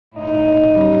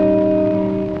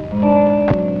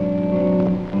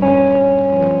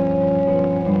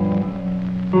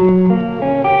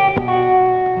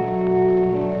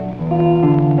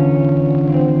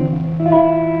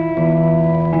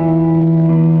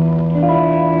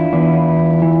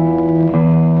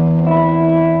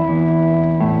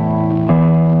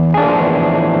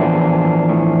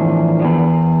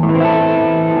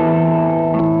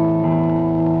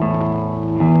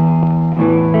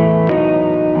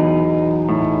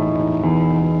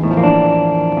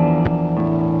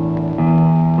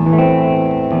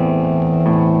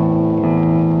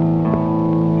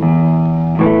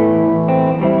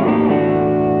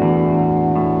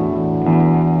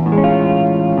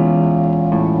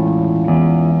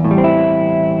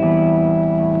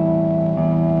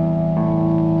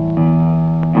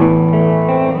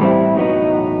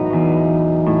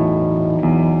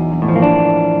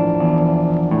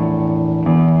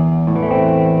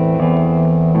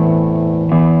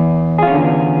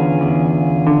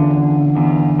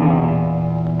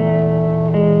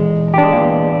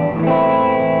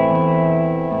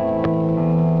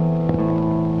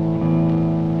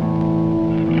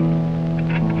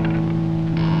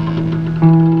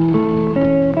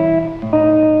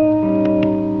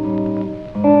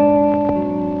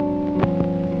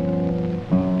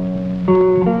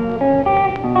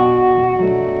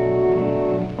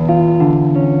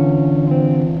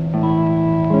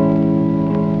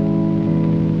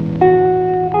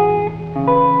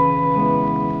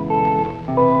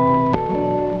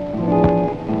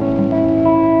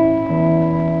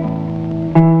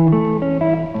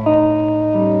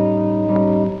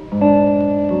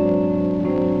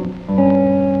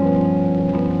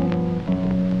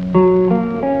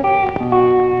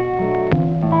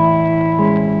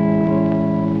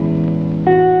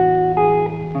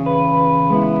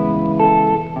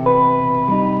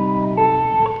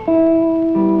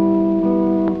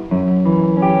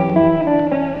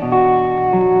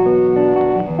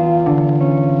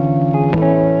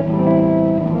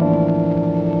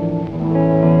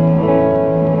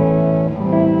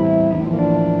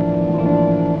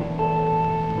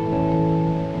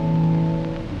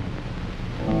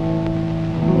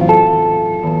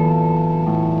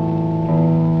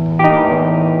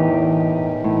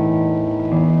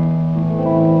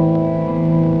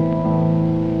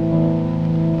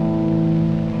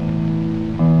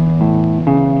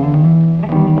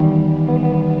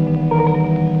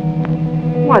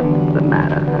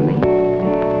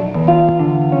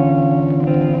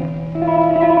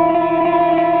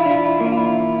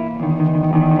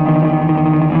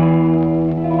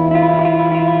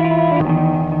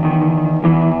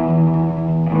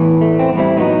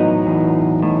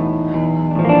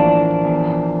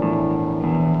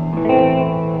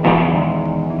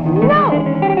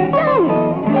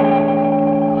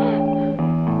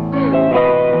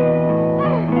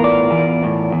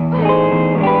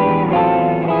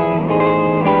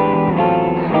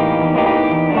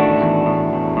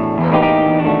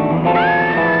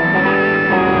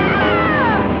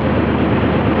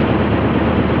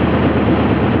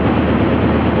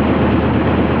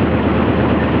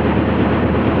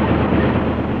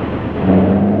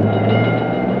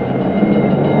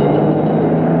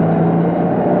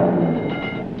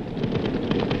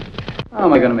How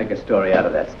am I going to make a story out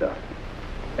of that stuff?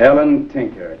 Ellen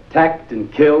Tinker, attacked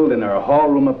and killed in her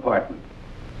hall-room apartment.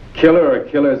 Killer or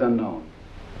killers unknown.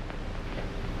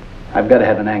 I've got to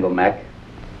have an angle, Mac.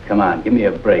 Come on, give me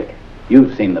a break.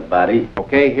 You've seen the body.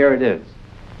 Okay, here it is.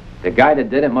 The guy that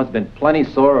did it must have been plenty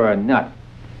sore or a nut.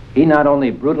 He not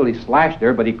only brutally slashed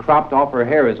her, but he cropped off her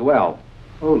hair as well.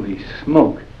 Holy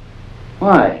smoke.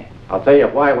 Why? I'll tell you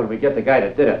why when we get the guy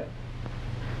that did it.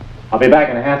 I'll be back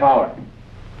in a half hour.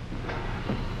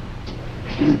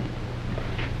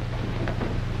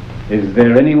 Is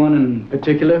there anyone in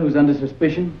particular who's under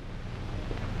suspicion?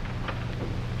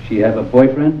 She have a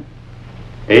boyfriend?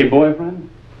 A boyfriend?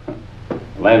 The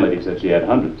landlady said she had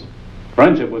hundreds.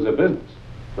 Friendship was a business.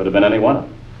 Could have been any one of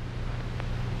them.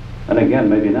 And again,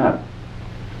 maybe not.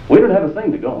 We don't have a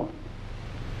thing to go on.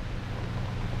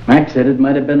 Mac said it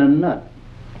might have been a nut.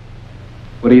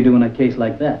 What do you do in a case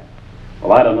like that?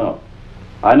 Well, I don't know.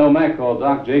 I know Mac called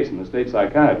Doc Jason, the state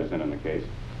psychiatrist, in on the case.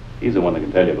 He's the one that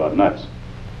can tell you about nuts.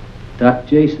 Doc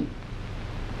Jason.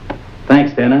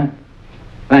 Thanks, Tanner.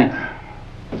 Thanks.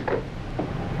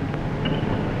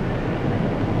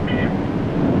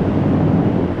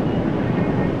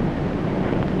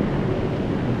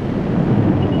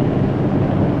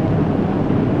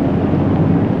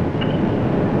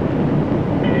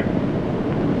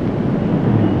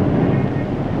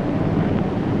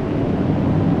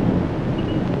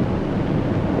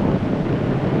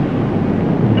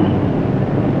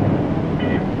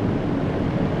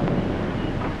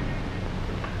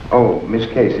 Miss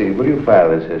Casey, will you file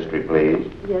this history, please?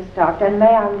 Yes, Doctor, and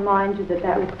may I remind you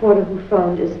that reporter who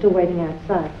phoned is still waiting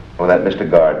outside. Oh, that Mr.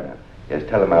 Gardner. Yes,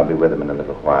 tell him I'll be with him in a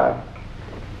little while.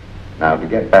 Now, to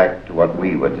get back to what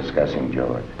we were discussing,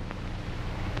 George.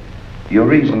 Your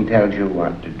reason tells you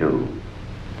what to do,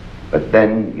 but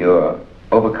then you're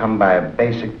overcome by a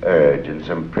basic urge and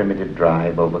some primitive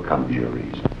drive overcomes your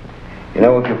reason. You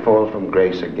know, if you fall from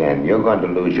grace again, you're going to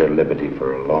lose your liberty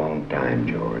for a long time,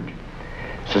 George.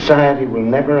 Society will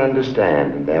never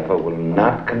understand and therefore will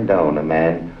not condone a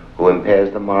man who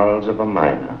impairs the morals of a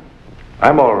minor.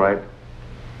 I'm all right.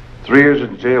 3 years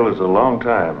in jail is a long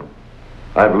time.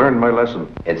 I've learned my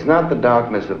lesson. It's not the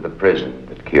darkness of the prison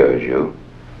that cures you,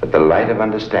 but the light of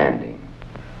understanding.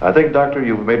 I think, Doctor,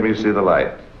 you've made me see the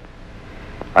light.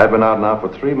 I've been out now for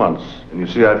 3 months, and you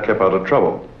see I've kept out of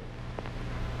trouble.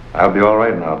 I'll be all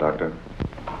right now, Doctor.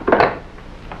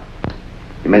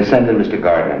 You may send in Mr.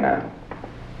 Gardner now.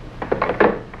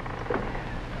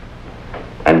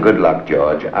 And good luck,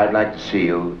 George. I'd like to see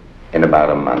you in about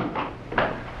a month.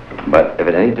 But if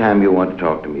at any time you want to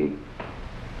talk to me,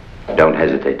 don't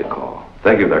hesitate to call.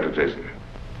 Thank you, Dr. Jason.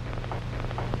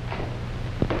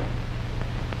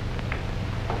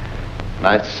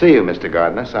 Nice to see you, Mr.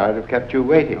 Gardner. Sorry to have kept you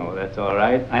waiting. Oh, that's all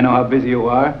right. I know how busy you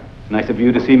are. It's nice of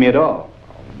you to see me at all.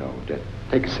 Oh, no,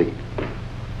 take a seat.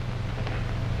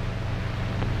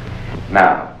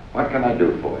 Now, what can I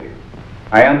do for you?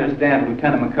 I understand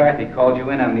Lieutenant McCarthy called you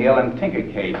in on the Ellen Tinker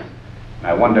case.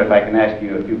 I wonder if I can ask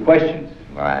you a few questions.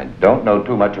 Well, I don't know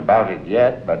too much about it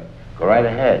yet, but go right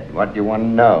ahead. What do you want to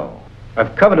know?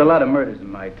 I've covered a lot of murders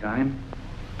in my time,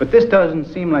 but this doesn't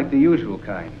seem like the usual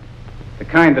kind. The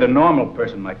kind that a normal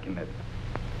person might commit.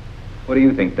 What do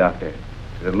you think, Doctor?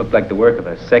 Does it look like the work of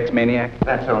a sex maniac?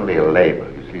 That's only a label.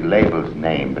 You see, labels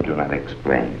name but do not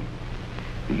explain.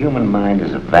 The human mind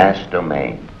is a vast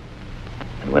domain.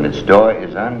 And when its door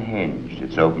is unhinged,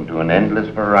 it's open to an endless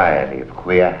variety of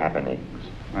queer happenings.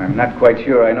 I'm not quite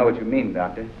sure I know what you mean,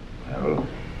 Doctor. Well,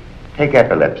 take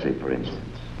epilepsy, for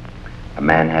instance. A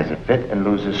man has a fit and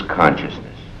loses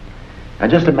consciousness. Now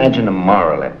just imagine a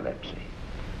moral epilepsy,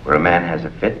 where a man has a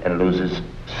fit and loses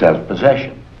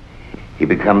self-possession. He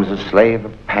becomes a slave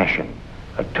of passion,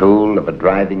 a tool of a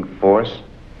driving force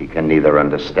he can neither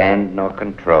understand nor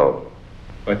control.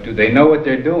 But do they know what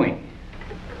they're doing?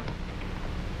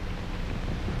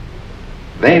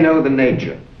 They know the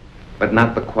nature, but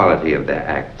not the quality of their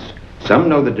acts. Some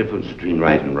know the difference between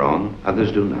right and wrong,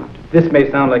 others do not. This may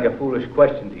sound like a foolish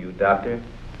question to you, Doctor,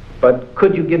 but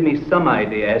could you give me some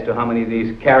idea as to how many of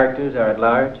these characters are at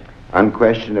large?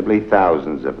 Unquestionably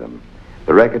thousands of them.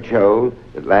 The record shows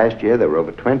that last year there were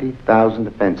over 20,000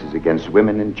 offenses against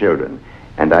women and children,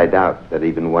 and I doubt that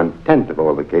even 1/10 of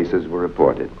all the cases were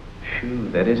reported. Phew,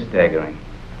 that is staggering.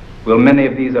 Will many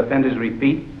of these offenders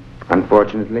repeat?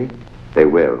 Unfortunately, they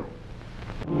will.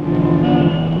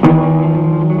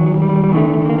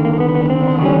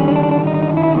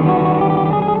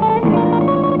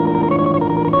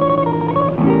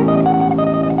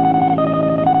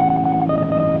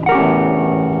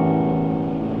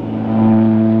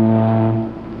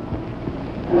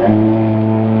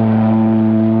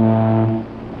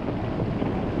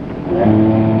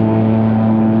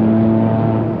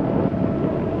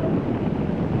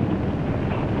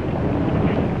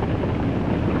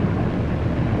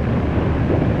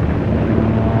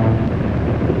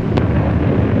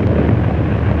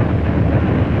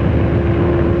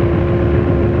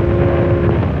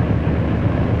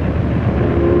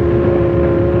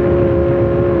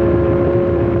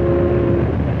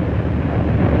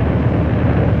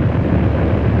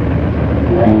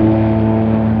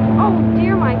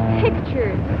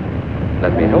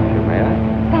 Let me help you, may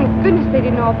I? Thank goodness they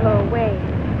didn't all blow away.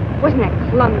 Wasn't that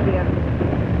clumsy of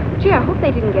them? Gee, I hope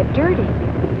they didn't get dirty.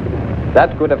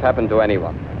 That could have happened to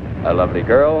anyone. A lovely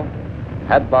girl,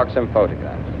 hat box, and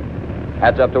photographs.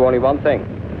 Adds up to only one thing.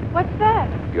 What's that?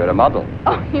 You're a model.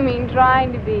 Oh, you mean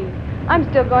trying to be. I'm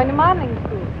still going to modeling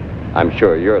school. I'm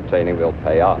sure your training will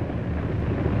pay off.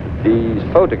 These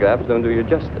photographs don't do you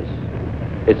justice.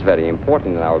 It's very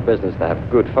important in our business to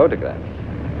have good photographs.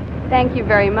 Thank you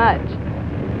very much.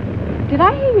 Did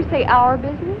I hear you say our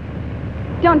business?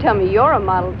 Don't tell me you're a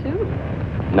model, too.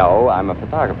 No, I'm a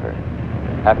photographer.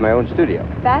 Have my own studio.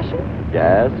 Fashion?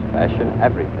 Yes, fashion,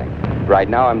 everything. Right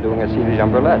now I'm doing a series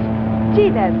on burlesque. Gee,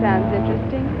 that sounds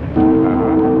interesting.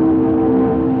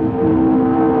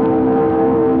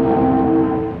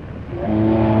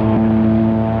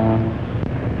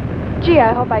 Gee,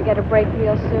 I hope I get a break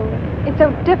real soon. It's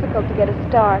so difficult to get a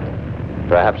start.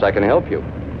 Perhaps I can help you.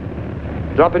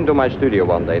 Drop into my studio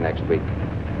one day next week.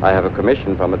 I have a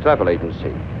commission from a travel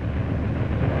agency.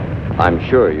 I'm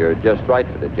sure you're just right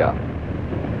for the job.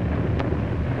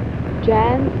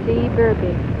 Jan C.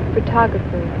 Verbig,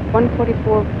 photographer,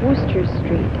 144 Wooster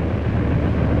Street.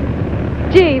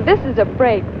 Gee, this is a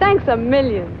break. Thanks a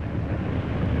million.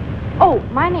 Oh,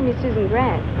 my name is Susan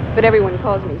Grant, but everyone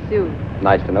calls me Sue.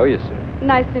 Nice to know you, Sue.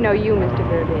 Nice to know you, Mr.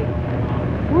 Verbig.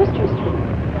 Wooster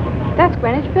Street. That's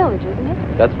Greenwich Village, isn't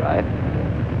it? That's right.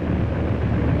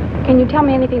 Can you tell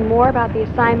me anything more about the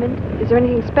assignment? Is there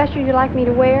anything special you'd like me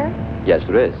to wear? Yes,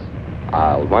 there is.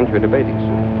 I'll want you in a bathing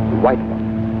suit. The white one.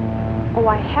 Oh,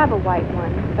 I have a white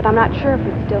one, but I'm not sure if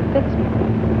it still fits me.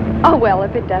 Oh, well,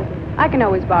 if it doesn't, I can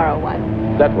always borrow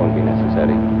one. That won't be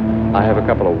necessary. I have a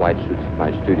couple of white suits in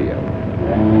my studio.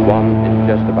 One is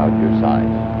just about your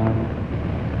size.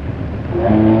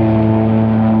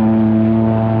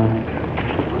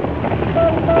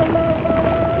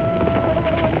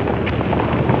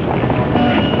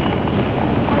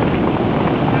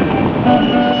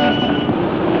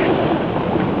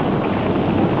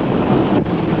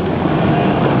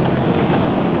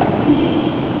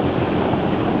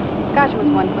 Gosh, it was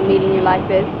wonderful meeting you like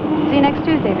this. See you next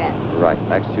Tuesday, then. Right,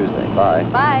 next Tuesday. Bye.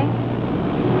 Bye.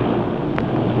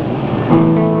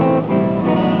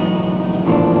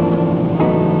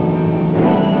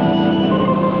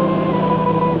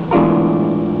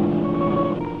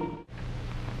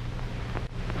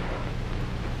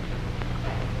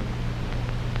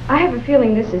 I have a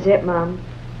feeling this is it, Mom.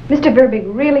 Mr. Verbig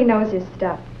really knows his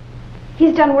stuff.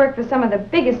 He's done work for some of the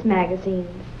biggest magazines.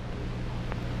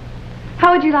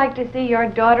 How would you like to see your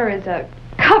daughter as a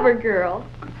cover girl?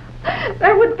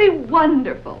 That would be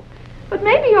wonderful. But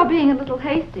maybe you're being a little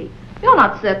hasty. You're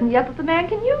not certain yet that the man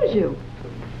can use you.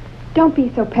 Don't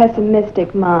be so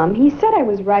pessimistic, Mom. He said I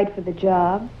was right for the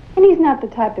job, and he's not the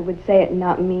type that would say it and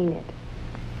not mean it.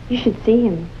 You should see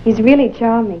him. He's really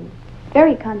charming.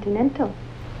 Very continental.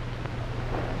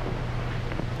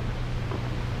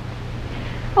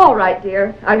 All right,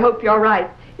 dear. I hope you're right.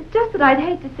 It's just that I'd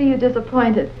hate to see you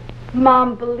disappointed.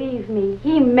 Mom, believe me,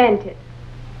 he meant it.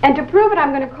 And to prove it,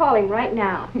 I'm going to call him right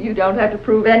now. You don't have to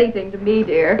prove anything to me,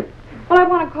 dear. Well, I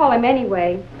want to call him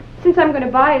anyway. Since I'm going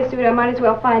to buy a suit, I might as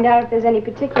well find out if there's any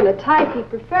particular type he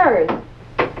prefers.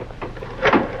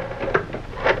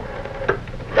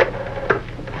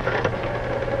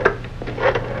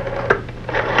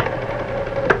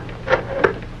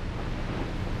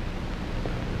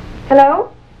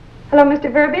 Hello? Hello,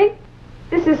 Mr. Verbig?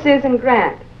 This is Susan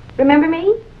Grant. Remember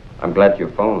me? I'm glad you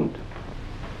phoned.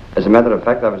 As a matter of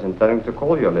fact, I was intending to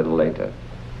call you a little later.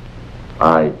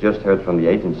 I just heard from the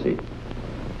agency.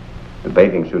 The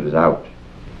bathing suit is out.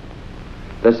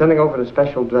 They're sending over a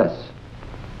special dress.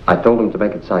 I told them to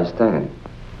make it size 10.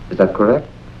 Is that correct?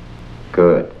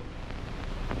 Good.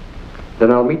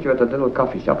 Then I'll meet you at the little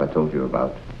coffee shop I told you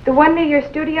about. The one near your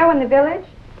studio in the village?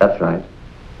 That's right.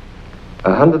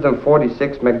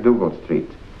 146 McDougal Street.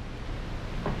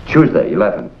 Tuesday,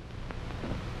 11.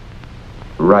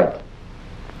 Right.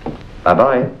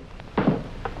 Bye-bye.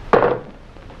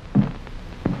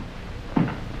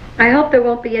 I hope there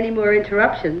won't be any more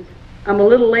interruptions. I'm a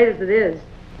little late as it is.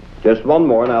 Just one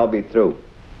more and I'll be through.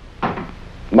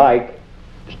 Mike,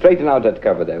 straighten out that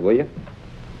cover there, will you?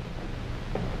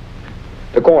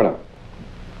 The corner.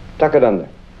 Tuck it under.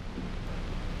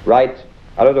 Right.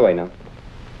 Out of the way now.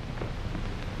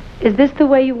 Is this the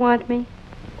way you want me?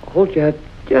 Hold your head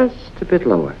just a bit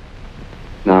lower.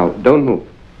 Now, don't move.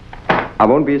 I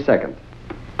won't be a second.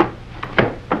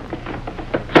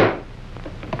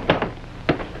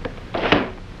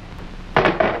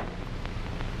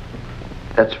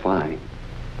 That's fine.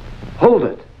 Hold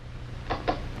it.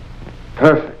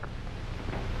 Perfect.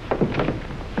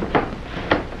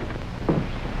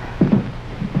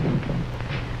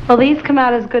 Well, these come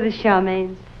out as good as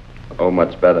Charmaine's. Oh,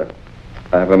 much better.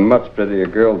 I have a much prettier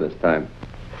girl this time.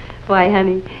 Why,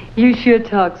 honey, you sure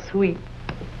talk sweet.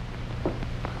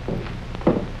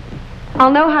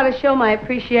 I'll know how to show my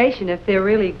appreciation if they're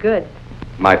really good.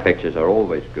 My pictures are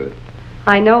always good.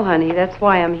 I know, honey. That's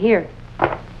why I'm here.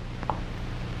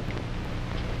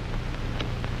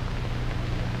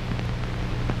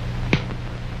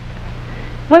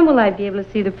 When will I be able to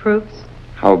see the proofs?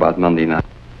 How about Monday night?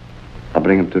 I'll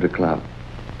bring them to the club.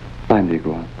 What time do you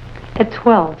go on? At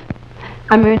 12.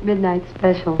 I'm here at midnight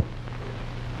special.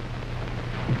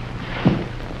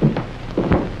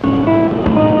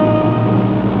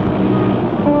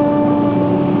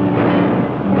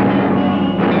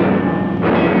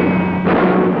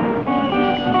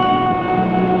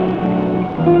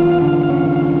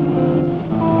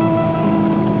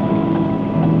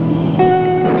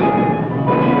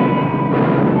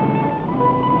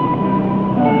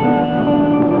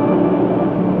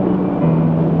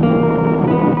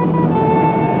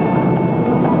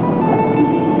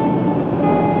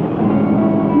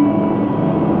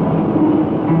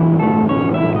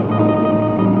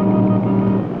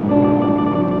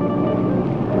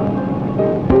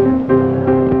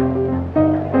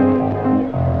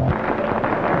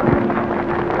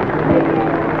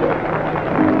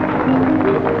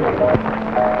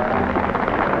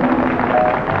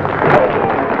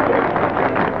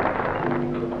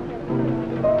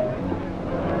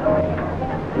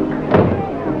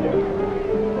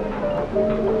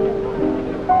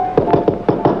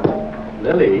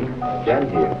 Lili, Jan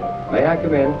here. May I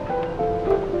come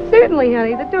in? Certainly,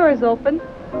 honey. The door is open.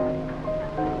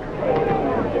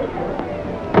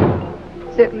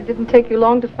 Certainly didn't take you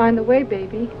long to find the way,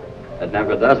 baby. It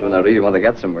never does when I really want to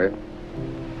get somewhere.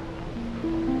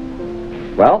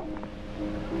 Well,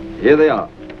 here they are.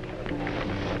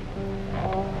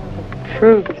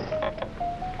 Proofs.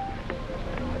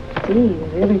 Gee,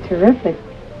 really terrific.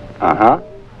 Uh-huh.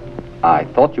 I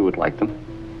thought you would like them.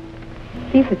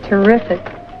 These are terrific.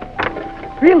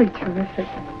 Really terrific.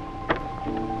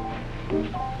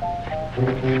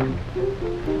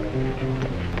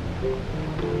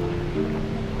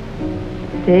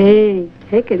 Hey,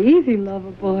 take it easy,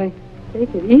 lover boy.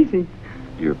 Take it easy.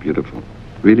 You're beautiful.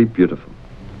 Really beautiful.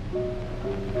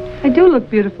 I do look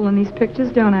beautiful in these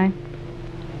pictures, don't I?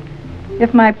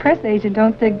 If my press agent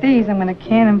don't dig these, I'm going to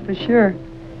can him for sure.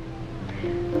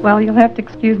 Well, you'll have to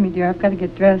excuse me, dear. I've got to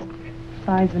get dressed.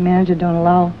 Besides, the manager don't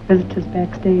allow visitors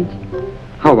backstage.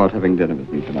 How about having dinner with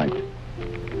me tonight?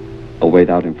 I'll wait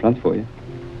out in front for you.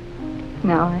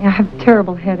 No, I have a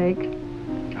terrible headache.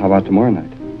 How about tomorrow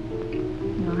night?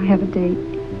 No, I have a date.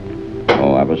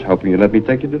 Oh, I was hoping you'd let me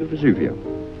take you to the Vesuvio.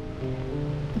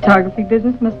 Photography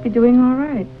business must be doing all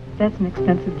right. That's an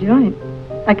expensive joint.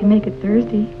 I can make it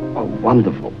Thursday. Oh,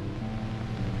 wonderful.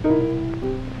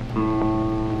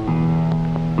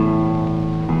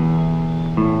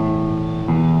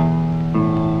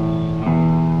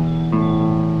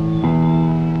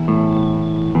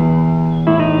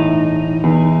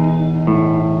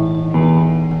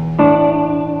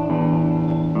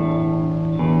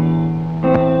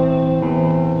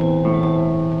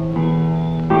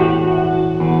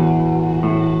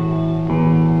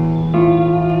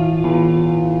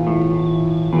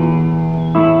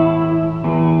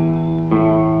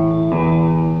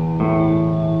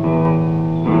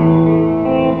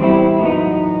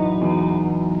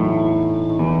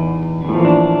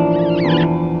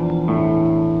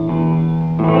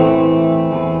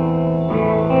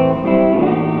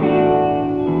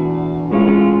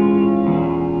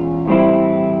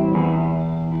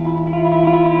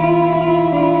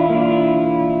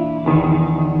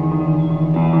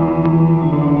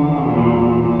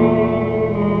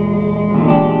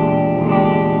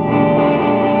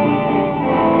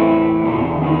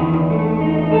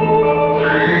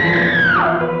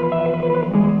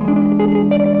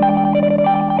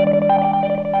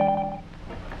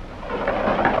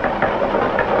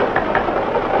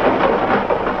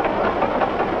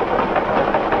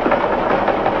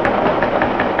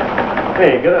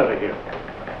 Hey, get out of here.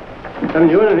 Haven't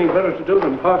you anything better to do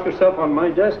than park yourself on my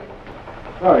desk?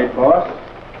 All right, boss.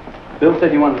 Bill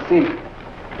said you wanted to see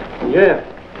me. Yeah.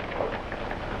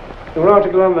 Your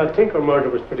article on that Tinker murder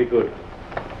was pretty good.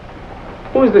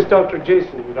 Who is this Dr.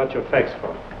 Jason you got your fax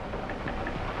from?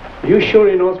 Are you sure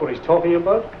he knows what he's talking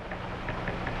about?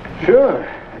 Sure.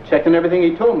 I checked on everything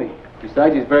he told me.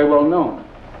 Besides, he's very well known.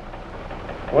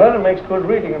 Well, it makes good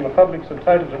reading and the public's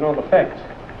entitled to know the facts.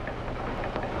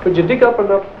 Could you dig up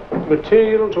enough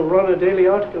material to run a daily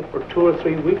article for 2 or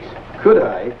 3 weeks? Could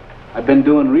I? I've been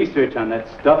doing research on that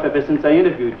stuff ever since I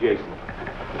interviewed Jason.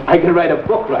 I could write a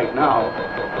book right now.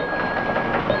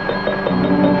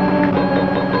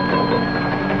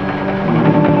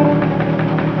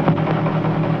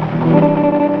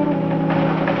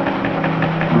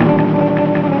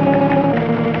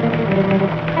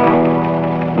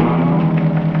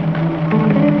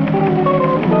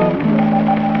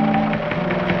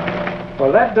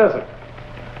 Well, that does it.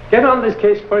 Get on this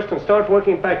case first and start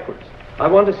working backwards. I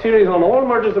want a series on all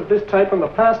murders of this type in the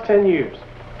past 10 years.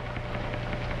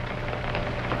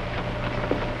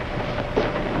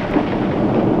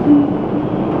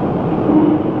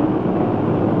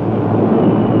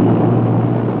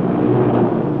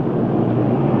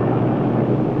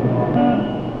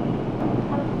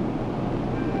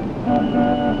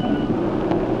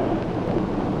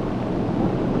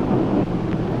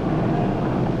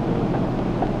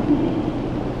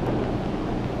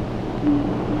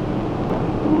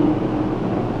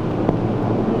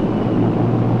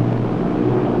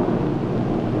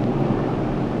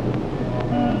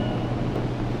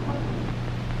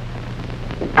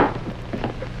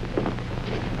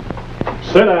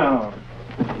 Sit down.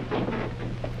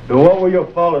 So what were you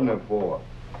following her for?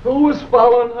 Who was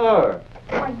following her?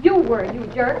 Why, you were, you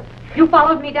jerk. You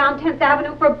followed me down 10th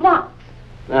Avenue for blocks.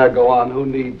 Now, go on. Who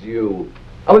needs you?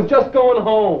 I was just going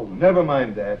home. Never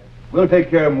mind that. We'll take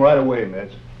care of him right away,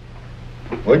 miss.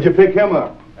 Where'd you pick him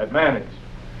up? At Manning's.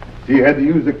 So you had to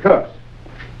use the cuffs.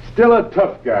 Still a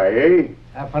tough guy, eh?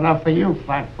 That's enough for you,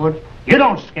 Flatfoot. You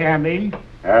don't scare me.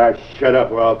 Ah, shut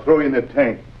up or I'll throw you in the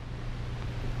tank.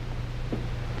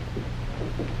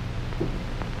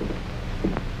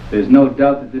 There's no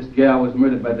doubt that this gal was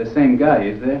murdered by the same guy,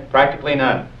 is there? Practically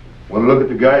none. Want to look at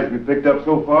the guys we picked up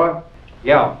so far?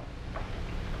 Yeah.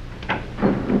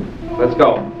 Let's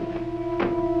go.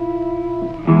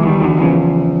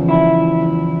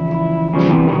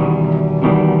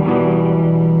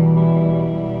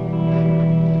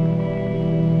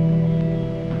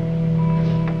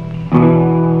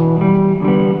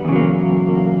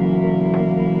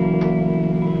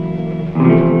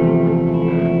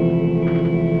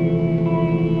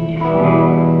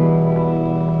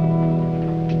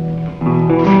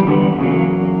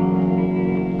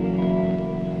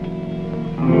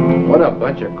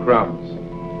 Bunch of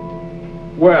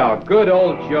crumbs. Well, good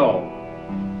old Joe.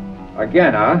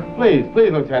 Again, huh? Please,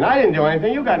 Lieutenant. I didn't do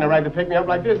anything. You got no right to pick me up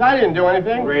like this. I didn't do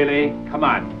anything. Really? Come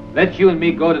on. Let's you and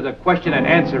me go to the question and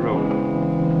answer room.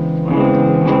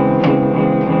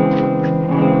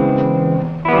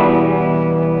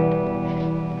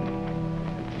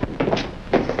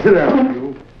 Sit down,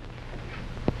 you.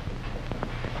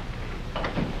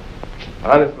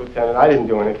 Honest, Lieutenant, I didn't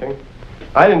do anything.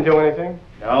 I didn't do anything.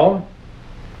 No?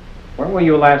 Where were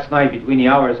you last night between the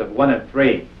hours of 1 and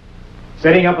 3?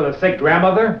 Sitting up with a sick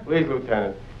grandmother? Please,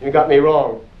 Lieutenant, you got me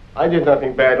wrong. I did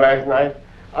nothing bad last night.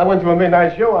 I went to a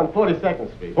midnight show on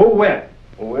 42nd Street. Who with?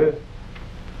 Who with?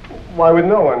 Why, with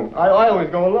no one. I always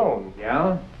go alone.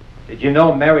 Yeah? Did you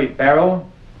know Mary Barrow?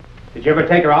 Did you ever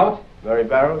take her out? Mary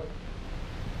Barrow?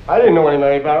 I didn't know any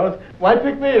Mary Barrows. Why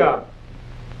pick me up?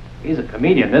 He's a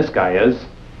comedian, this guy is.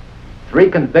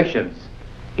 3 convictions,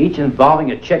 each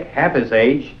involving a chick half his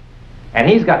age. And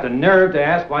he's got the nerve to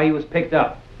ask why he was picked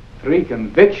up. 3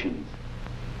 convictions?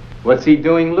 What's he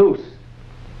doing loose?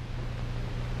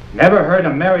 Never heard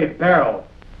of Mary Barrow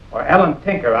or Ellen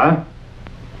Tinker, huh?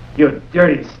 You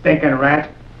dirty stinking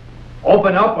rat.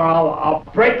 Open up or I'll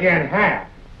break you in half.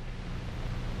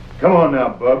 Come on now,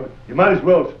 Bub. You might as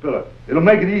well spill it. It'll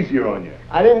make it easier on you.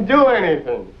 I didn't do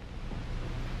anything.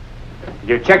 Did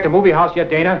you check the movie house yet,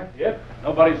 Dana? Yep.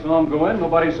 Nobody saw him go in,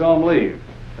 nobody saw him leave.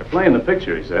 They're playing the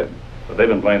picture, he said. But they've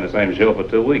been playing the same show for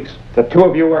 2 weeks. The 2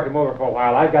 of you work him over for a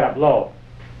while. I've got a blow.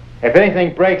 If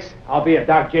anything breaks, I'll be at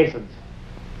Doc Jason's.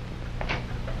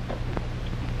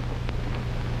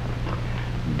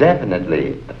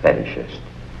 Definitely a fetishist.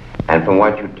 And from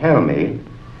what you tell me,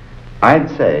 I'd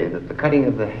say that the cutting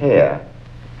of the hair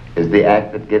is the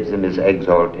act that gives him his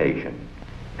exaltation.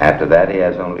 After that, he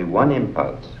has only one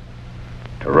impulse: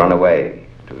 to run away,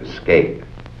 to escape.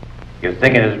 You'd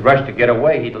think in his rush to get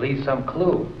away, he'd leave some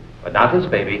clue. But not this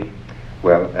baby.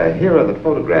 Well, here are the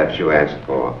photographs you asked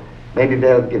for. Maybe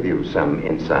they'll give you some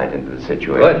insight into the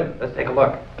situation. Good. Let's take a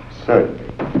look. Certainly.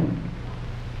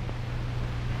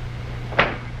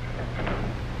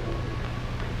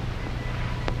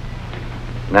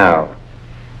 Now,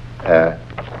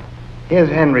 here's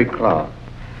Henry Clark.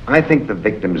 I think the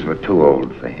victims were too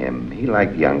old for him. He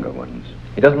liked younger ones.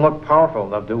 He doesn't look powerful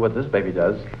enough to do what this baby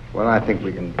does. Well, I think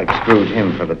we can exclude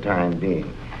him for the time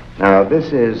being. Now,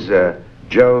 this is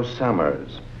Joe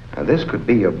Summers. Now, this could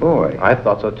be your boy. I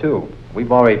thought so, too.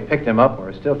 We've already picked him up, and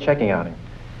we're still checking on him.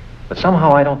 But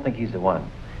somehow I don't think he's the one.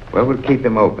 Well, we'll keep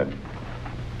him open.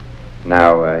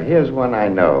 Now, here's one I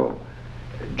know.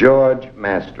 George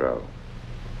Mastro.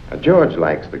 Now, George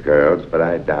likes the girls, but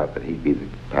I doubt that he'd be the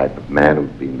type of man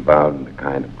who'd be involved in the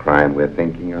kind of crime we're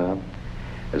thinking of.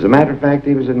 As a matter of fact,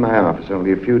 he was in my office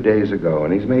only a few days ago,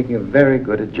 and he's making a very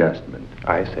good adjustment.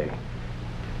 I see.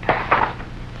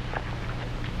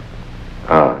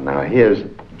 Oh, now here's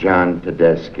John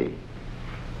Tedeschi.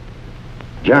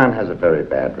 John has a very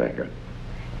bad record.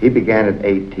 He began at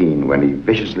 18 when he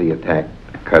viciously attacked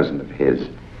a cousin of his,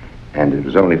 and it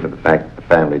was only for the fact that the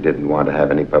family didn't want to have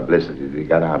any publicity that he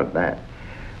got out of that.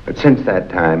 But since that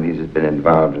time, he's been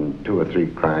involved in 2 or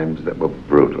 3 crimes that were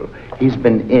brutal. He's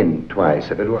been in twice.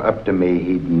 If it were up to me,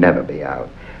 he'd never be out.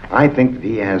 I think that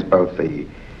he has both the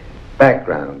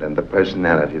background and the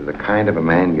personality of the kind of a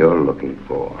man you're looking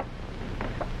for.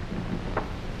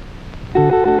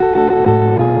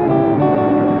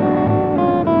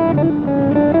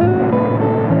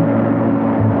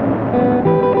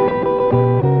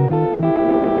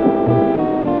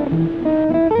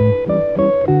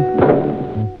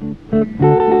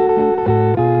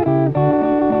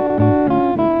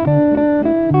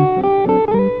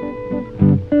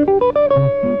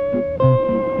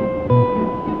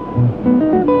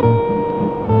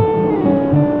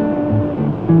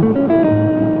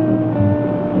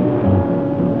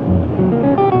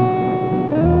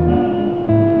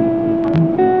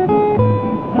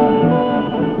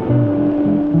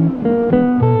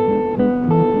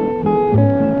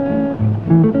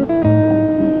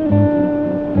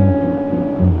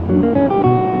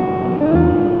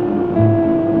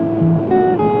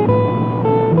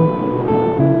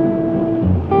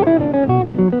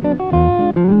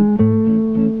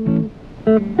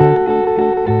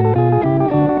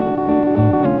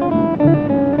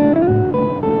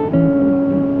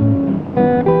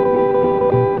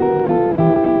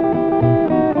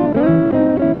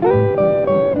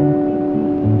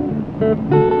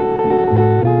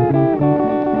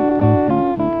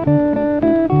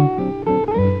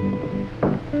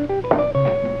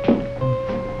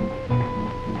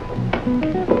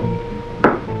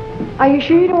 Are you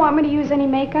sure you don't want me to use any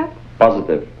makeup?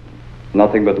 Positive.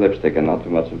 Nothing but lipstick and not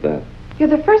too much of that. You're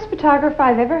the first photographer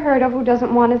I've ever heard of who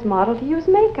doesn't want his model to use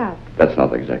makeup. That's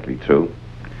not exactly true.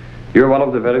 You're one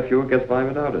of the very few who gets by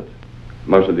without it.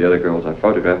 Most of the other girls I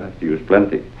photograph have to use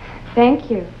plenty.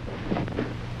 Thank you.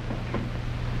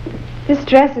 This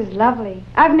dress is lovely.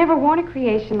 I've never worn a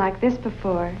creation like this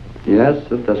before.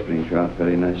 Yes, it does bring you out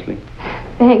very nicely.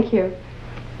 Thank you.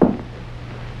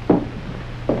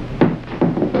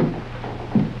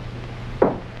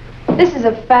 This is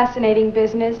a fascinating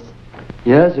business.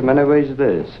 Yes, in many ways it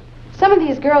is. Some of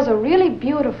these girls are really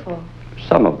beautiful.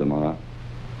 Some of them are.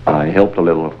 I helped a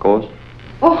little, of course.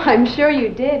 Oh, I'm sure you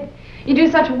did. You do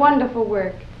such wonderful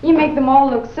work. You make them all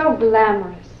look so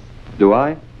glamorous. Do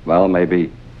I? Well,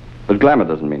 maybe. But glamour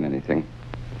doesn't mean anything.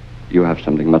 You have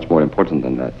something much more important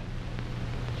than that.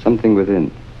 Something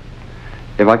within.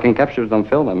 If I can capture it on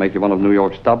film, I'll make you one of New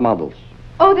York's top models.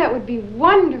 Oh, that would be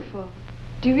wonderful.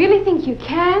 Do you really think you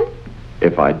can?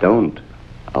 If I don't,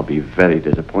 I'll be very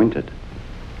disappointed.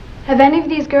 Have any of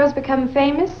these girls become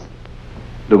famous?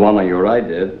 The one on your right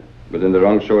did, but in the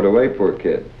wrong sort of way, poor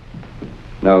kid.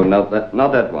 No, not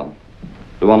that one.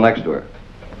 The one next to her.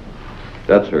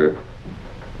 That's her.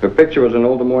 Her picture was in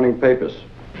all the morning papers.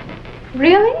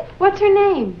 Really? What's her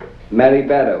name? Mary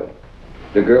Barrow.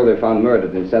 The girl they found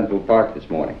murdered in Central Park this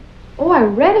morning. Oh, I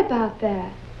read about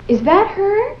that. Is that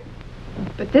her?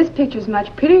 But this picture's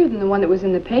much prettier than the one that was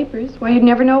in the papers. Why, you'd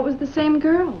never know it was the same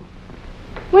girl.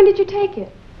 When did you take it?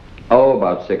 Oh,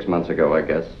 about 6 months ago, I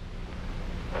guess.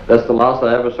 That's the last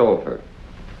I ever saw of her.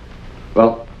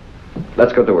 Well,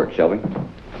 let's go to work, shall we?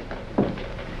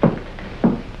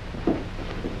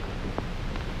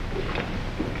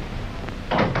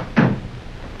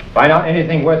 Find out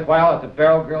anything worthwhile at the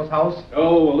Barrow girl's house?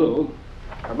 Oh, a little.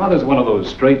 Her mother's one of those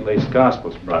straight-laced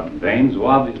gospel-sprouting dames who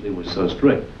obviously was so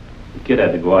strict. The kid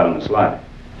had to go out on the sly.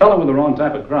 Fell in with the wrong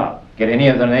type of crowd. Get any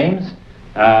of their names?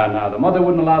 No, the mother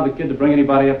wouldn't allow the kid to bring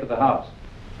anybody up to the house.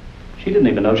 She didn't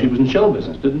even know she was in show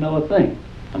business, didn't know a thing.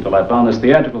 Until I found this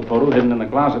theatrical photo hidden in the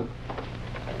closet.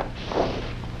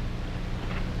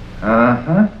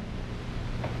 Uh-huh.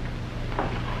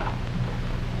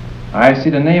 I see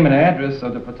the name and address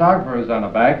of the photographers on the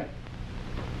back.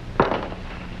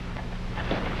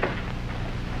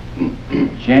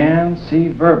 Jan C.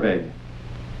 Verbig.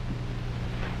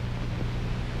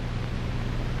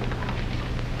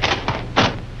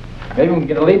 Maybe we can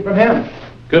get a lead from him.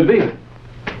 Could be.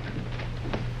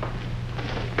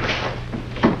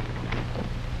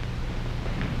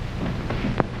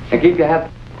 And keep your hat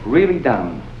really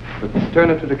down, but turn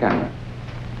it to the camera.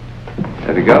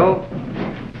 There we go.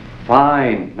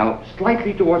 Fine. Now,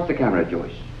 slightly towards the camera,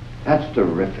 Joyce. That's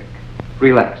terrific.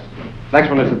 Relax. Next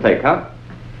one is the take, huh?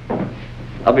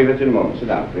 I'll be with you in a moment. Sit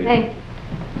down, please. Thanks.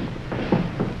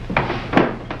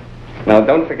 Now,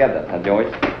 don't forget that, huh,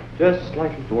 Joyce? Just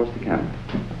slightly towards the camera.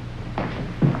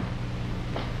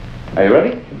 Are you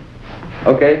ready?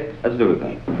 Okay, let's do it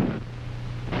then.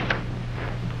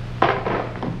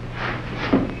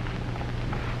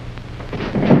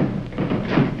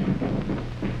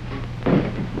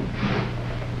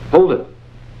 Hold it.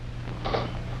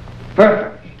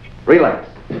 Perfect. Relax.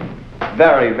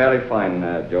 Very, very fine,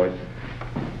 Joyce.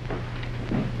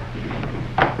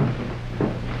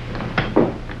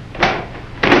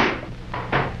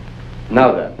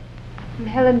 Now then. I'm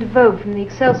Helen DeVoe from the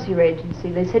Excelsior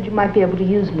Agency. They said you might be able to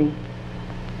use me.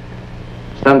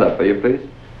 Stand up, will you, please?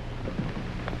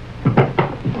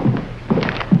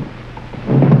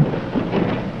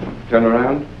 Turn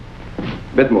around.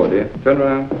 A bit more, dear. Turn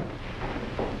around.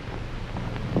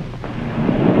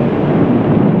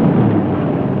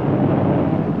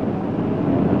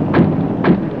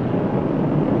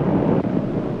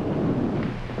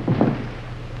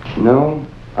 No,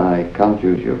 I can't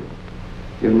use you.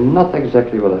 You're not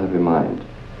exactly what I have in mind.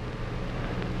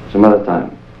 Some other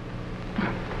time.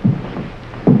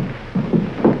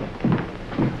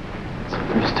 It's the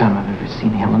first time I've ever seen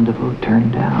Helen DeVoe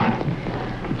turned down.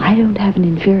 I don't have an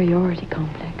inferiority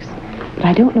complex, but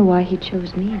I don't know why he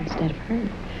chose me instead of her.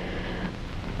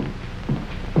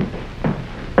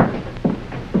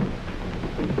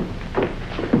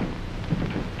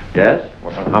 Yes?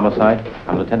 Work on homicide.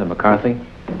 I'm Lieutenant McCarthy.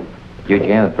 You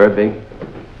Janet Verbig.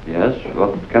 Yes,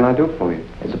 what can I do for you?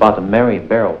 It's about the Mary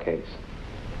Barrow case.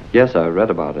 Yes, I read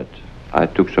about it. I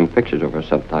took some pictures of her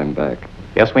some time back.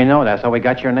 Yes, we know. That's how we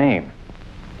got your name.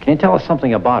 Can you tell us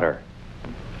something about her?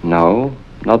 No,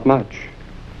 not much.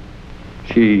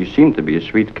 She seemed to be a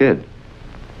sweet kid.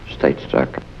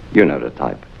 State-struck. You know the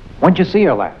type. When'd you see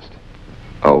her last?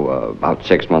 Oh, about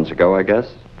 6 months ago, I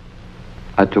guess.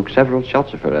 I took several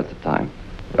shots of her at the time.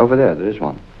 Over there is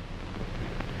one.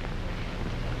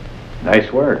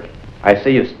 Nice work. I see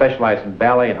you specialize in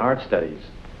ballet and art studies.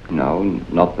 No,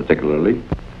 not particularly.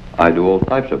 I do all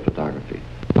types of photography.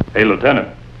 Hey,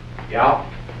 Lieutenant. Yeah?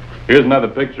 Here's another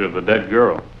picture of the dead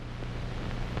girl.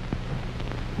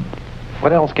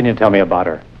 What else can you tell me about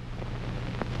her?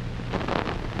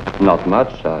 Not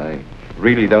much. I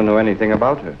really don't know anything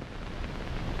about her.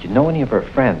 Do you know any of her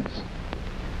friends?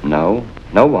 No,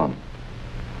 no one.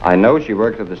 I know she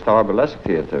worked at the Star Burlesque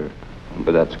Theater,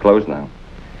 but that's closed now.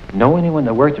 Know anyone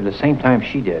that worked at the same time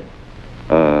she did?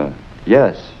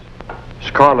 Yes.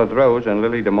 Scarlet Rose and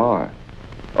Lili De Mar.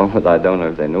 Oh, but I don't know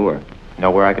if they knew her.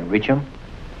 Know where I could reach them?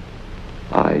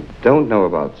 I don't know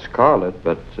about Scarlet,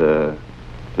 but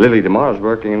Lili De Mar's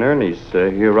working in Ernie's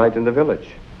here right in the village.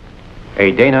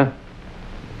 Hey, Dana.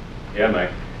 Yeah,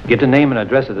 Mike. Get the name and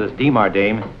address of this De Mar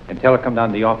dame and tell her come down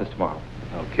to the office tomorrow.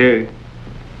 Okay.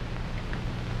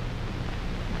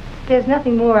 There's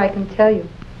nothing more I can tell you.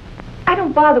 I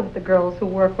don't bother with the girls who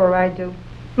work where I do.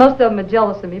 Most of them are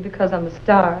jealous of me because I'm a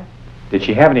star. Did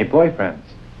she have any boyfriends?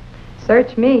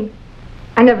 Search me.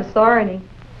 I never saw any,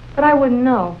 but I wouldn't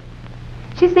know.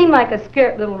 She seemed like a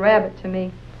scared little rabbit to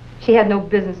me. She had no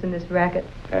business in this racket.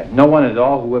 No one at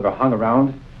all who ever hung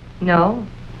around? No.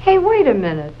 Hey, wait a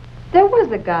minute. There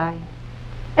was a guy.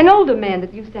 An older man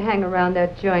that used to hang around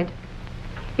that joint.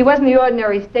 He wasn't the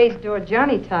ordinary stage door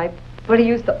Johnny type, but he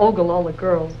used to ogle all the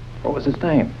girls. What was his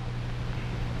name?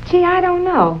 Gee, I don't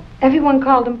know. Everyone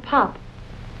called him Pop.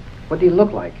 What did he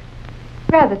look like?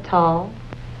 Rather tall.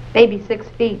 Maybe 6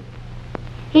 feet.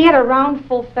 He had a round,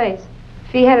 full face.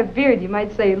 If he had a beard, you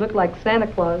might say he looked like Santa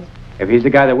Claus. If he's the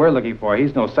guy that we're looking for,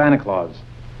 he's no Santa Claus.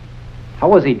 How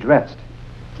was he dressed?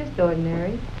 Just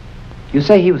ordinary. You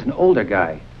say he was an older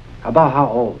guy. About how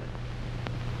old?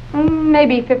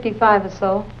 Maybe 55 or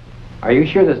so. Are you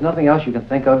sure there's nothing else you can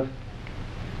think of?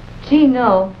 Gee,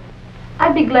 no.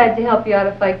 I'd be glad to help you out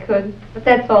if I could, but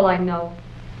that's all I know.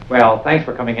 Well, thanks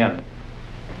for coming in.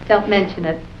 Don't mention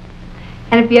it.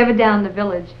 And if you're ever down in the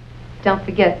village, don't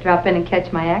forget, drop in and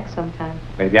catch my act sometime.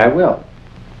 Maybe I will.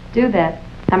 Do that.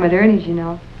 I'm at Ernie's, you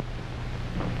know.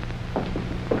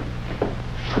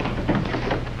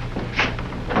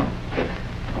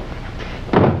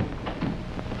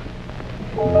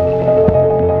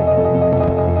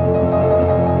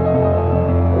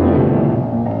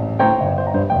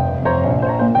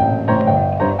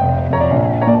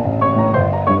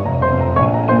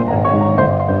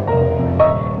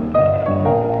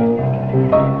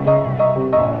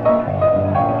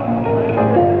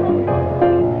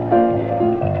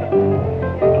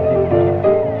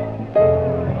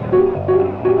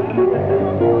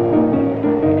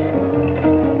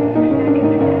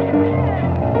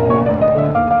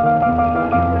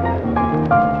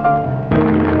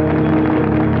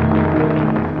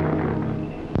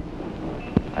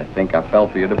 think I fell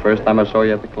for you the first time I saw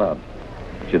you at the club.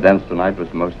 Your dance tonight was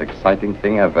the most exciting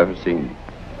thing I've ever seen.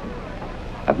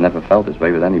 I've never felt this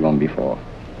way with anyone before.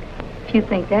 If you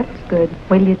think that's good,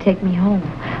 wait till you take me home.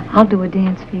 I'll do a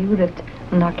dance for you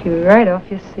that'll knock you right off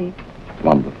your seat.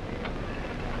 Wonderful.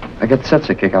 I get such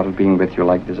a kick out of being with you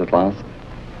like this at last.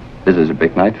 This is a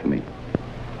big night for me.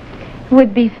 It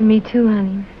would be for me too,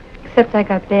 honey. Except I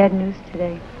got bad news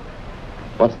today.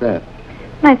 What's that?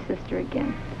 My sister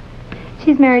again.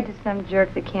 She's married to some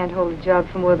jerk that can't hold a job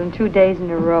for more than 2 days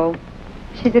in a row.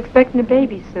 She's expecting a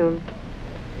baby soon.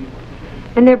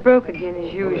 And they're broke again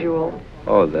as usual.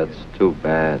 Oh, that's too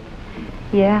bad.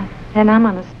 Yeah, and I'm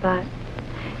on the spot.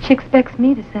 She expects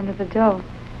me to send her the dough.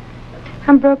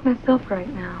 I'm broke myself right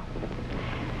now.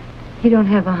 You don't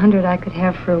have 100 I could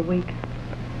have for a week.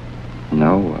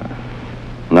 No,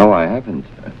 no, I haven't.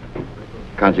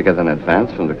 Can't you get an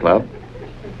advance from the club?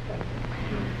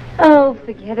 Oh,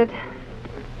 forget it.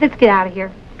 Let's get out of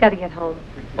here. Gotta get home.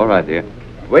 All right, dear.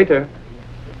 Waiter,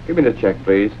 give me the check,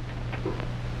 please.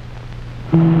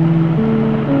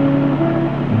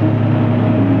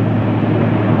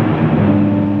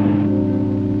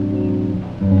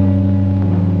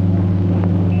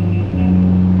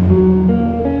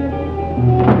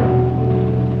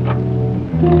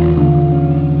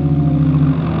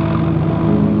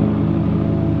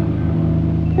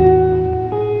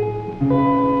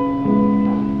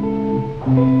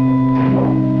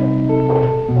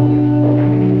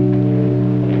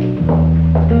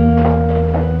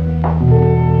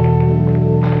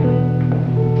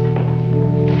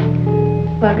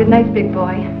 Well, good night, big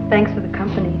boy. Thanks for the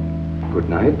company. Good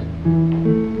night.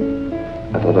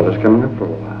 I thought I was coming up for a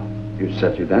while. You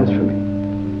said you'd dance for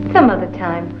me. Some other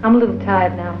time. I'm a little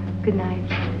tired now. Good night.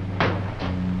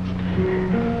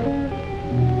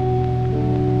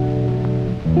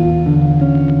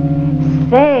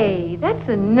 Say, that's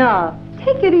enough.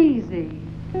 Take it easy.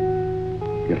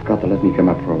 You've got to let me come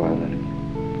up for a while, Lili.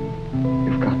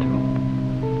 You've got to.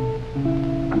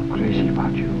 I'm crazy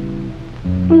about you.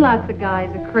 Lots of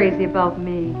guys are crazy about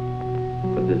me.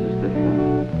 But this is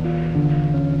different.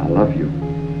 I love you.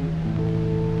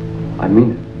 I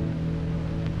mean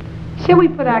it. Shall we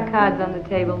put our cards on the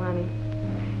table, honey?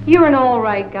 You're an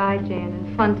all-right guy, Jan,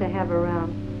 and fun to have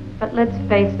around. But let's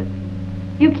face it,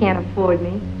 you can't afford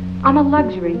me. I'm a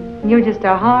luxury, and you're just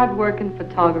a hard-working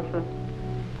photographer.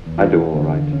 I do all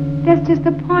right. That's just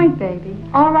the point, baby.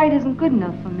 All right isn't good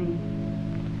enough for me.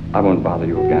 I won't bother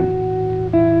you again.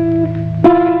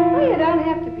 Well, you don't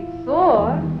have to be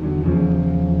sore.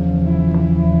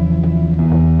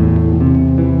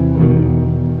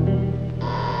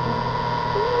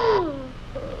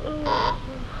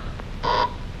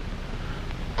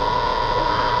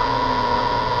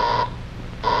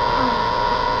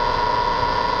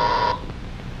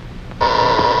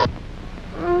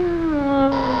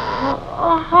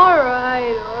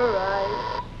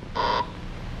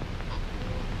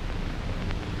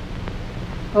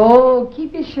 Oh,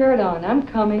 keep your shirt on. I'm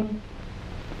coming.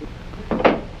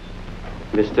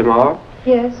 Miss De Mar?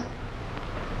 Yes.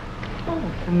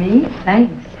 Oh, for me?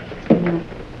 Thanks.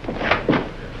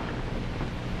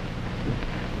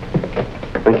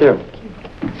 Thank you.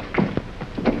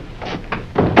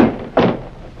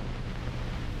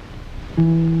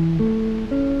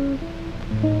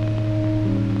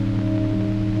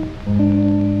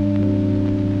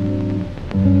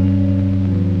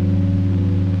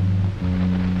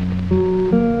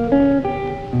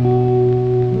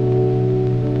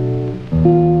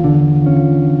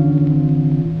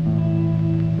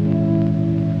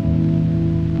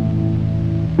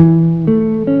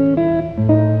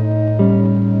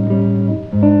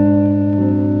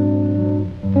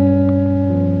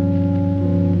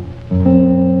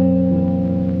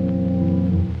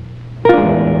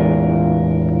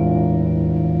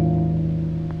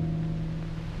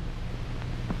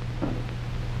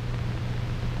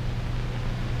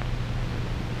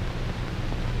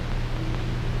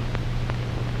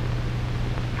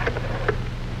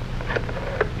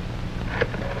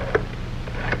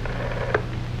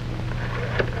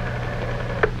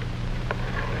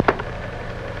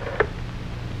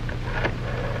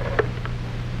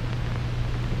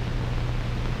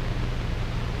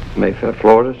 Mayfair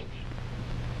Florists.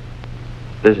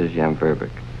 This is Jan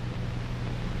Verbig.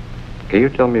 Can you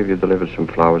tell me if you delivered some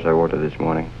flowers I ordered this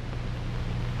morning?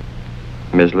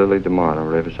 Miss Lili De Mar on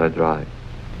Riverside Drive.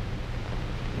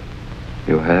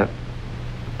 You have?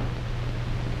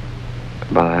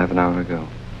 About half an hour ago.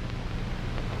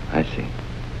 I see.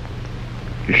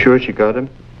 You sure she got him?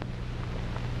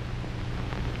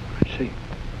 I see.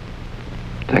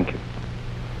 Thank you.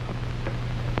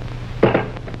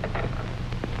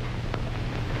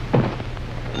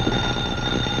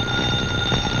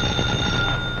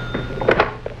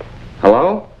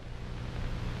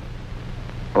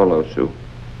 Hello, Sue.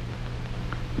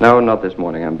 No, not this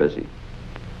morning. I'm busy.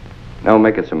 No,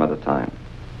 make it some other time.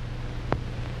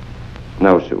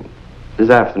 No, Sue. This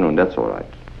afternoon, that's all right.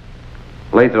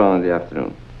 Later on in the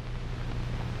afternoon.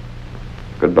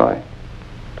 Goodbye.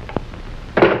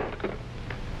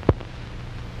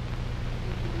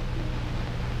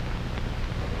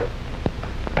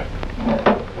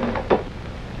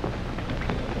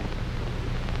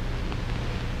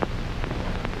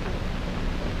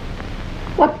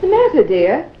 What's the matter,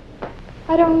 dear?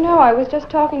 I don't know. I was just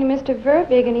talking to Mr.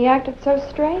 Verbig, and he acted so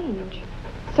strange.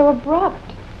 So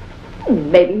abrupt.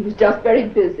 Maybe he was just very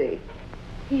busy.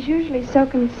 He's usually so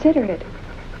considerate.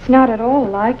 It's not at all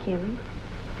like him.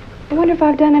 I wonder if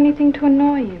I've done anything to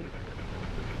annoy him.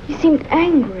 He seemed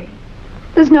angry.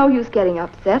 There's no use getting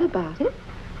upset about it.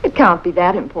 It can't be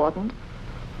that important.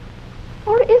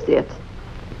 Or is it?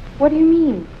 What do you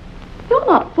mean? You're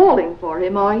not falling for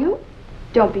him, are you?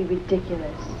 Don't be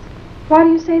ridiculous. Why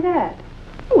do you say that?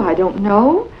 Oh, I don't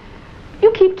know.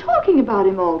 You keep talking about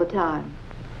him all the time.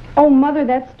 Oh, Mother,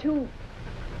 that's too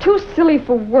silly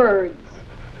for words.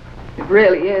 It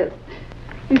really is.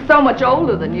 He's so much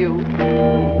older than you.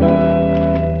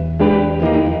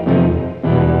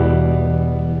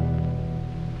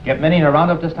 Get many in a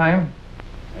roundup this time?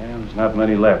 And there's not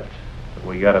many left, but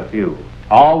we got a few.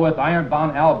 All with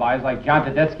iron-bound alibis like John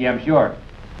Tedeschi, I'm sure.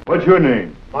 What's your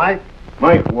name? Mike?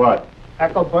 Mike what?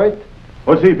 Ecclebert?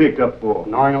 What's he picked up for?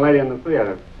 Knowing a lady in the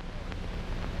theater.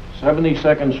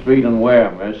 72nd Street and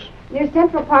where, miss? Near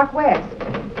Central Park West.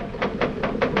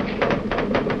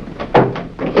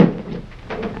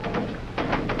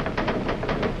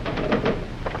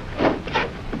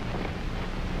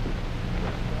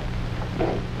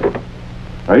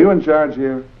 Are you in charge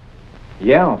here?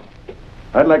 Yeah.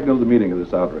 I'd like to know the meaning of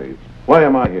this outrage. Why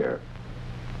am I here?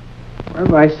 Where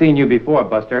have I seen you before,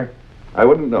 Buster? I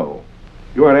wouldn't know.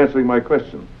 You aren't answering my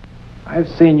question. I've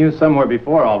seen you somewhere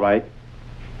before, all right.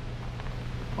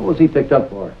 What was he picked up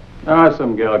for? Ah,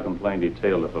 some gal complained he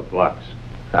tailed her for blocks.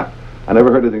 I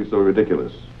never heard anything so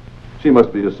ridiculous. She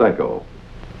must be a psycho.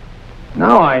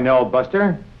 Now I know,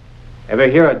 Buster. Ever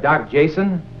hear of Doc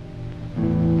Jason?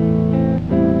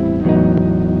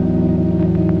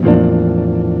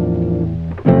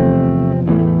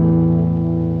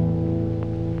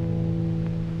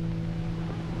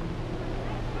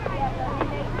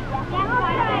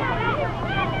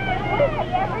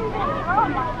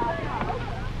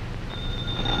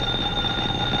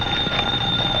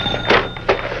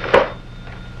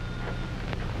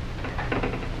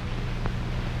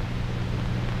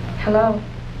 Hello?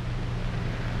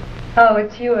 Oh,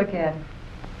 it's you again.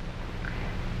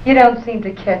 You don't seem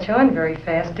to catch on very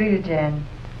fast, do you, Jan?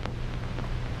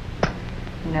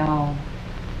 No.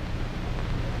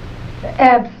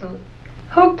 Absolutely.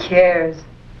 Who cares?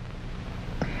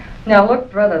 Now,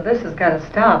 look, brother, this has got to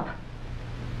stop.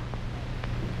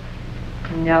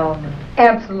 No, no.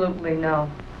 Absolutely no.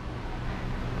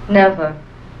 Never.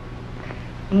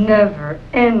 Never.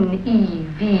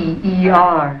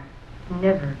 Never.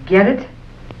 Never. Get it?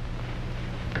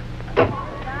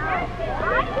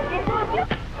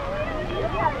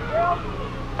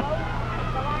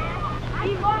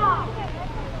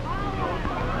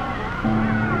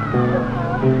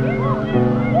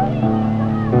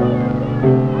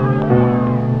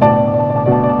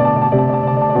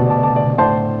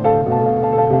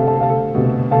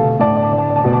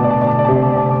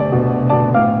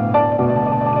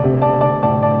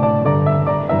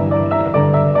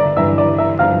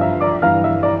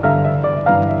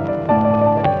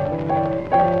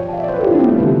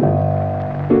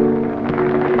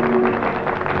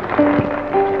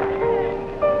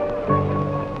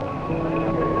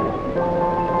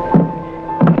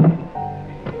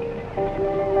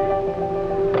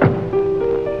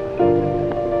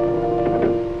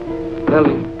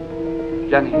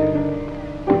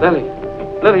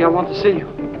 Lili, I want to see you.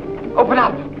 Open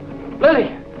up.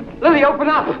 Lili, open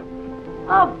up.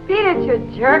 Oh, beat it, you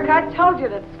jerk. I told you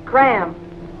to scram.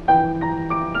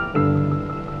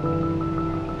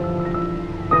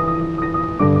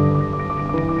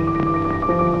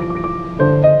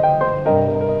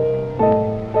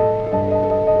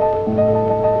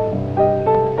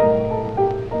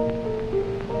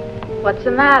 What's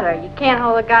the matter? You can't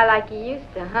hold a guy like you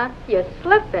used to, huh? You're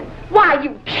slipping. Why,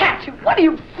 you cat, you, what do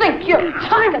you think you're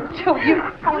talking to, you?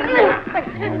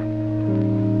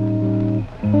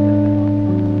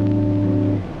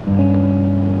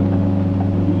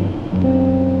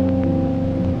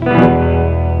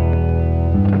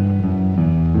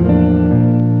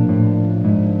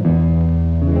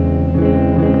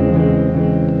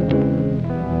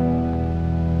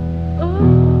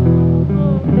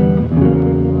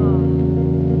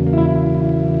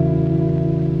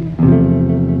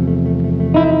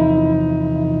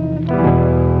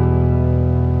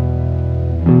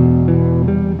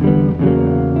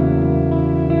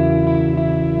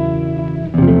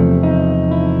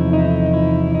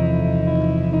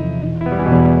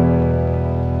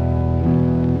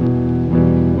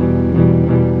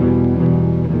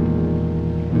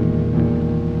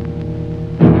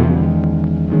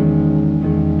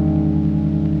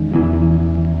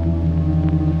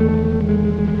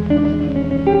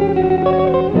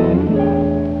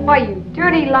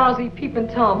 lousy peeping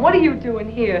Tom. What are you doing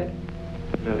here?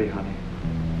 Lili, honey,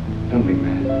 don't be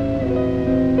mad.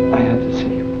 I had to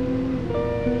see you.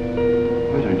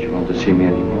 Why don't you want to see me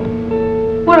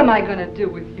anymore? What am I going to do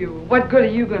with you? What good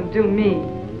are you going to do me?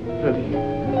 Lili,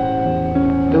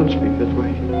 don't speak that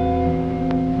way.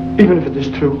 Even if it is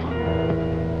true.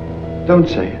 Don't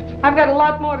say it. I've got a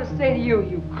lot more to say to you,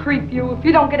 you creep, you. If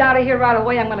you don't get out of here right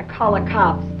away, I'm going to call the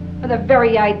cops. For the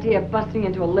very idea of busting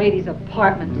into a lady's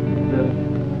apartment.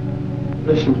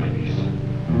 Listen, please.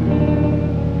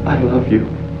 I love you.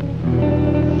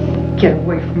 Get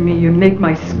away from me. You make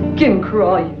my skin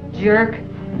crawl, you jerk.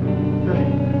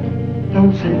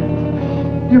 Don't say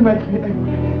that. You make me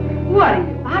angry. What are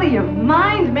you, out of your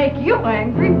mind? Make you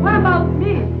angry? What about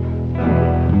me?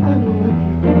 I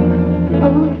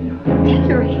love you. Take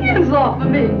your hands off of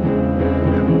me.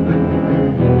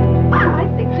 Wow, I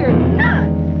think you're nuts.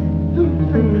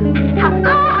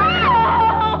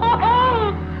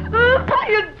 What are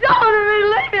you doing to me?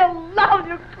 Leave me alone,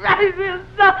 you crazy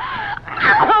son.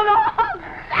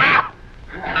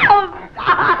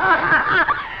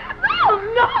 Oh,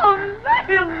 no, leave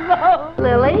me alone.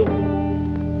 Lili?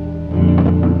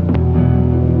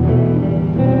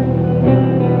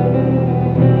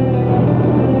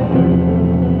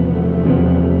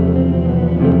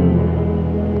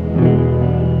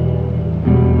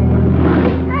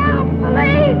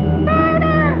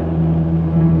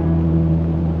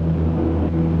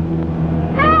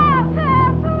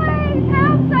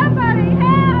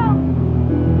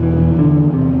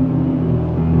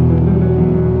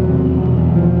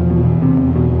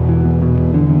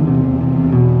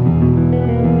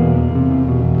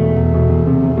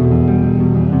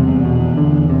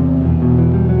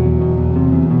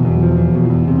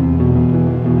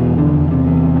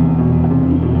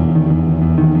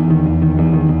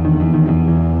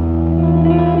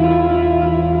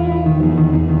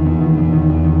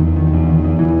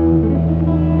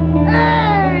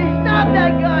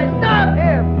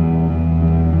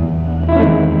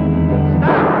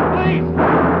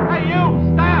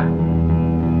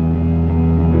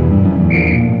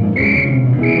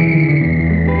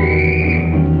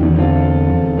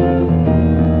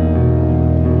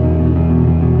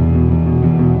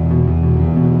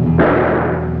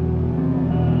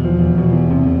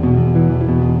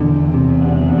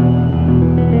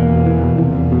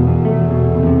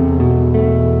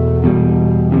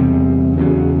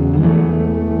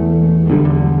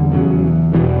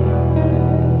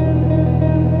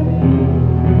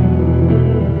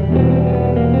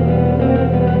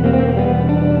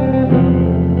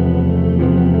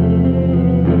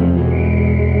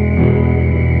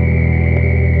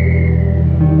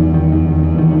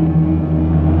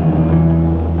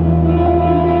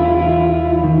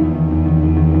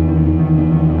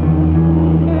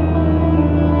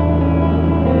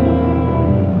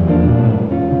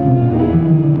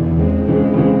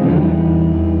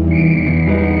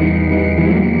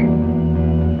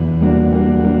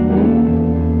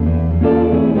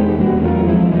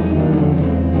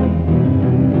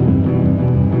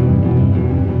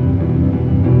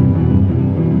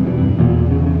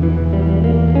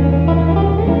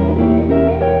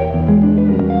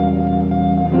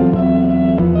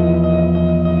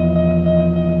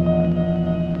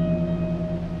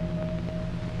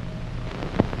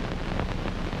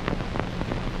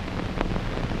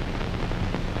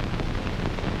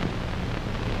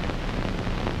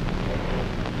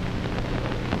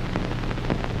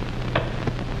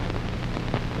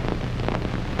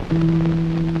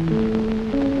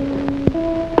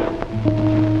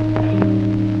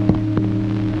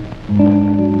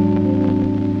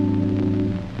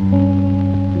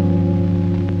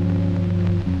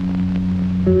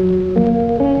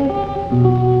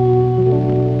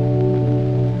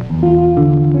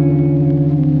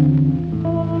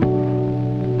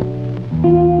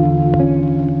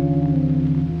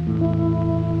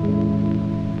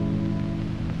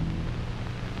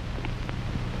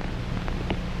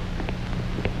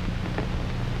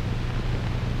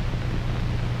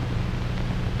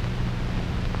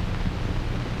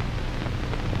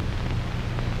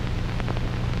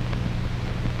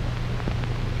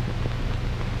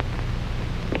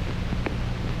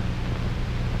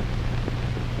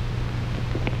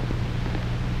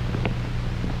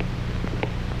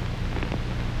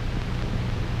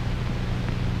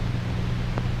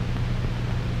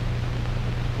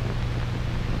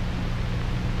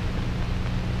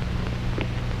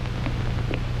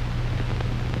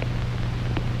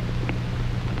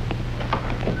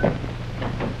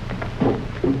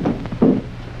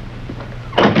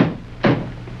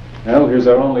 Well, here's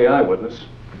our only eyewitness.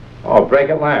 Oh, break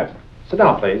at last. Sit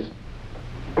down, please.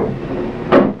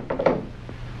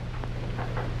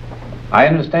 I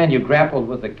understand you grappled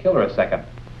with the killer a second.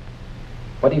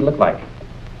 What did he look like?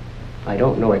 I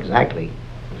don't know exactly.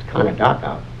 It was kind of dark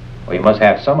out. Well, you must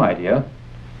have some idea.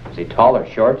 Was he tall or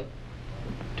short?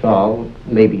 Tall,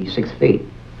 maybe 6 feet.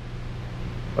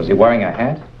 Was he wearing a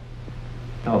hat?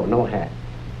 No, no hat.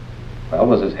 Well,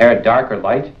 was his hair dark or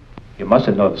light? You must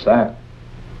have noticed that.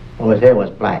 Well, his hair was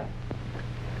black.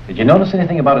 Did you notice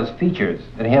anything about his features?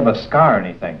 Did he have a scar or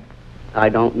anything? I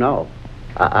don't know.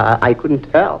 I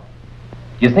couldn't tell.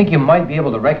 Do you think you might be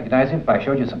able to recognize him if I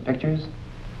showed you some pictures?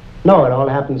 No, it all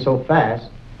happened so fast.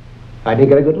 I didn't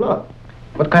get a good look.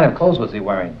 What kind of clothes was he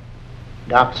wearing?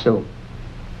 Dark suit.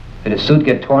 Did his suit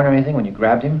get torn or anything when you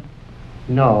grabbed him?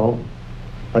 No,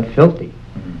 but filthy.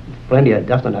 Plenty of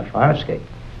dust on that fire escape.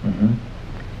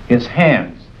 His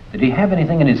hands. Did he have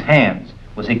anything in his hands?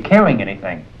 Was he carrying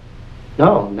anything?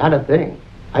 No, not a thing.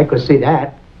 I could see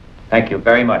that. Thank you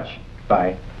very much.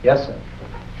 Bye. Yes, sir.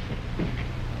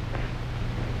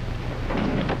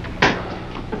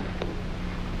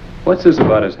 What's this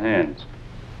about his hands?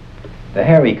 The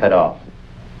hair he cut off.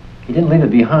 He didn't leave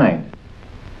it behind.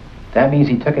 That means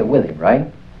he took it with him, right?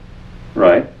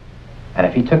 Right. And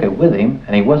if he took it with him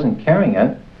and he wasn't carrying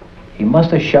it, he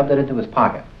must have shoved it into his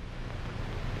pocket.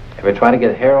 Ever try to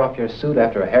get hair off your suit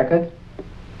after a haircut?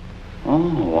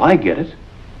 Oh, I get it.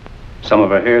 Some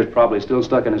of her hair's probably still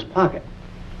stuck in his pocket.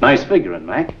 Nice figuring,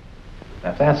 Mac.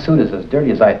 If that suit is as dirty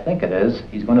as I think it is,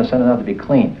 he's going to send it out to be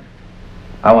cleaned.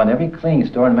 I want every cleaning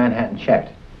store in Manhattan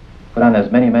checked. Put on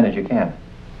as many men as you can.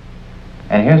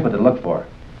 And here's what to look for.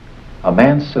 A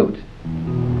man's suit.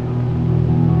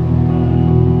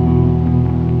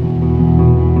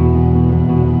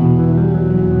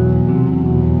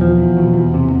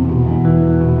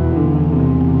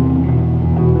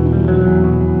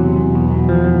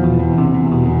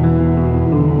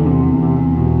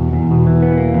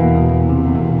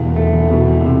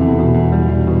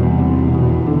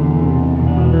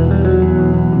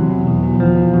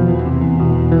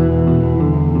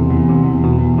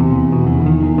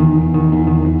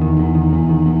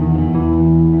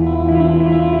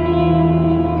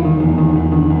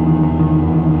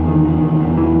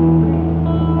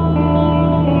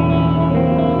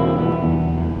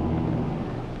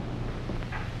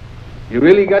 You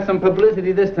really got some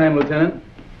publicity this time, Lieutenant.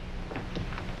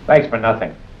 Thanks for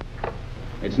nothing.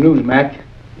 It's news, Mac.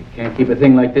 You can't keep a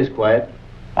thing like this quiet.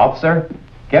 Officer,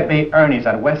 get me Ernie's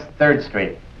on West 3rd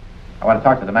Street. I want to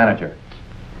talk to the manager.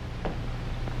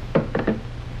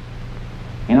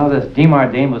 You know, this De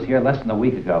Mar dame was here less than a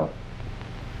week ago.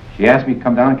 She asked me to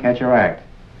come down and catch her act.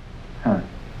 Huh.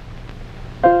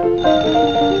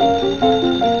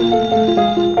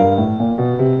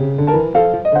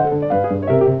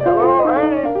 Hello,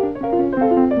 Ernie.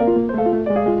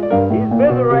 He's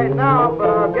busy right now, but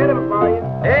I'll get him for you.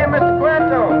 Hey, Mr.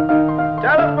 Quinto,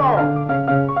 telephone.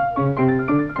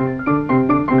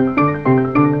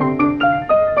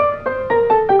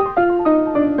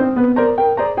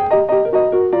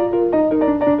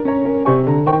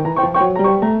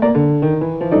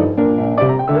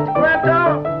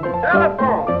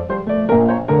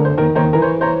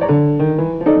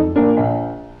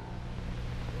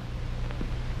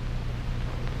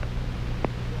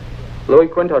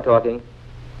 Quinto talking.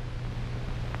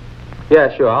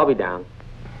 Yeah, sure, I'll be down.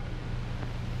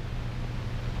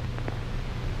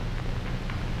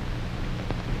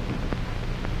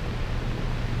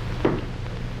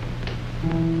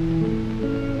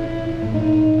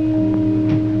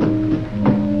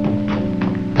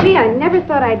 Gee, I never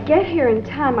thought I'd get here in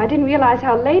time. I didn't realize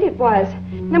how late it was.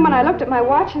 And then when I looked at my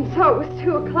watch and saw it was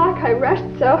 2 o'clock, I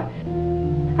rushed so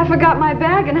I forgot my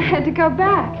bag and I had to go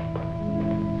back.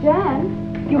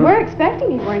 Jan, you were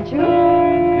expecting me, weren't you?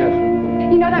 Yes.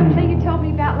 You know that play you told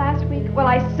me about last week? Well,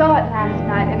 I saw it last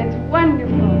night, and it's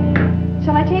wonderful.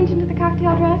 Shall I change into the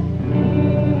cocktail dress?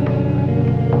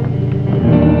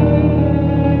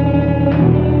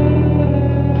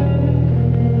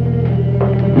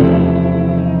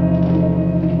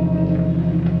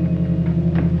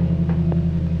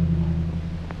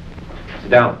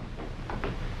 Sit down.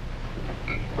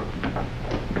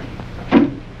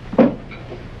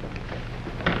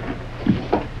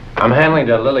 I'm handling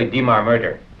the Lili De Mar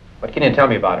murder. What can you tell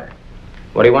me about her?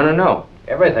 What do you want to know?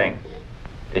 Everything.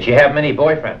 Did she have many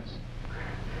boyfriends?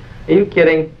 Are you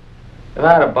kidding? If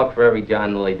I had $1 for every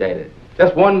John Lili dated,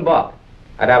 just $1,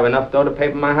 I'd have enough dough to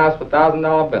pay for my house with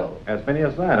 $1,000 bills. As many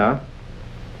as that, huh?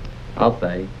 I'll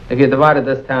say. If you divided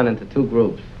this town into 2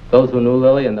 groups, those who knew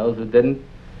Lili and those who didn't,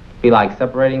 it'd be like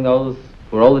separating those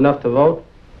who were old enough to vote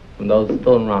from those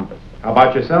still in rompers. How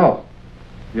about yourself?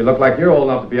 You look like you're old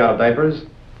enough to be out of diapers.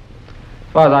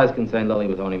 As far as I was concerned, Lili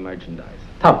was only merchandise.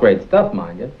 Top grade stuff,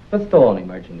 mind you, but still only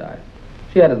merchandise.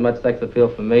 She had as much sex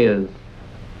appeal for me as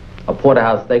a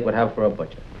porterhouse steak would have for a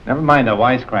butcher. Never mind the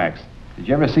wisecracks. Did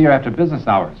you ever see her after business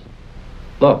hours?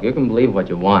 Look, you can believe what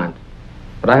you want,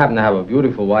 but I happen to have a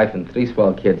beautiful wife and 3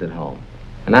 swell kids at home.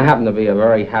 And I happen to be a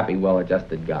very happy,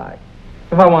 well-adjusted guy.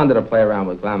 If I wanted to play around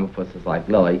with glamour pussies like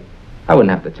Lili, I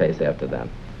wouldn't have to chase after them.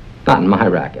 Not in my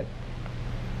racket.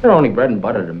 They're only bread and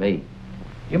butter to me.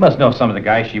 You must know some of the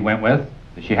guys she went with.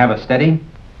 Did she have a steady?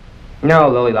 No,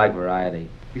 Lili liked variety.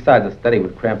 Besides, a steady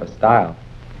would cramp her style.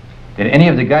 Did any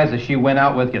of the guys that she went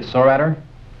out with get sore at her?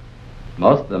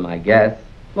 Most of them, I guess.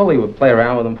 Lili would play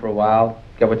around with them for a while,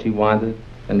 get what she wanted,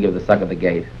 then give the sucker the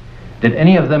gate. Did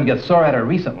any of them get sore at her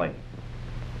recently?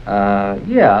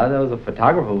 Yeah, there was a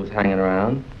photographer who was hanging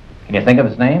around. Can you think of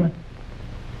his name?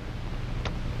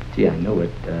 Gee, I knew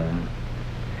it.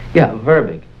 Yeah,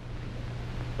 Verbig.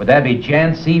 Would that be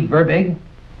Jan C. Verbig?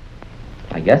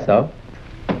 I guess so.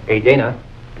 Hey, Dana,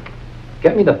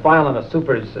 get me the file on the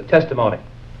super's testimony.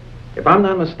 If I'm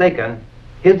not mistaken,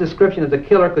 his description of the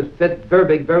killer could fit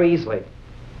Verbig very easily.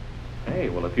 Hey,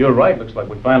 well, if you're right, looks like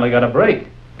we finally got a break.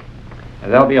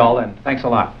 And that'll be all then. Thanks a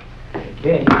lot.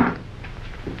 Okay.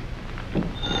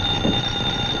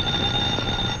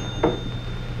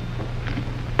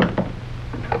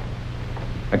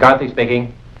 McCarthy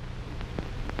speaking.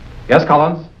 Yes,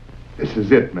 Collins? This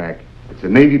is it, Mac. It's a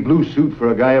navy blue suit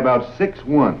for a guy about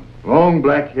 6'1". Long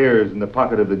black hairs in the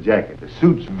pocket of the jacket. The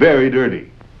suit's very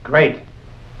dirty. Great.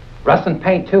 Rust and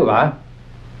paint too, huh?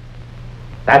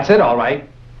 That's it, all right.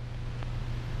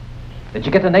 Did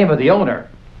you get the name of the owner?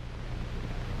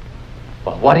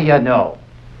 Well, what do you know?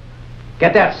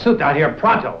 Get that suit out here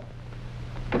pronto.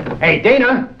 Hey,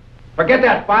 Dana, forget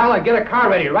that file and get a car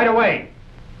ready right away.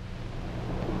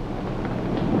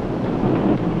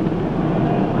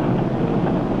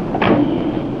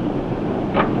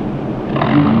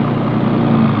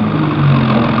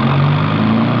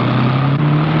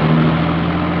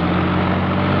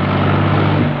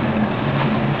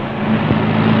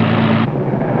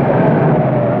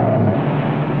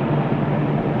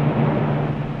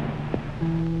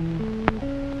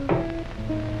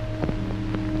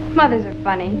 Mothers are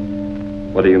funny.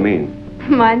 What do you mean?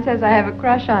 Mine says I have a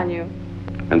crush on you.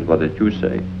 And what did you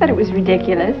say? But it was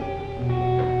ridiculous.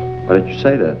 Why did you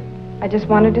say that? I just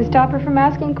wanted to stop her from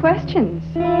asking questions.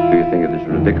 Do you think it is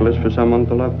ridiculous for someone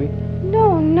to love me?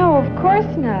 No, of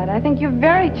course not. I think you're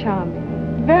very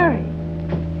charming. Very.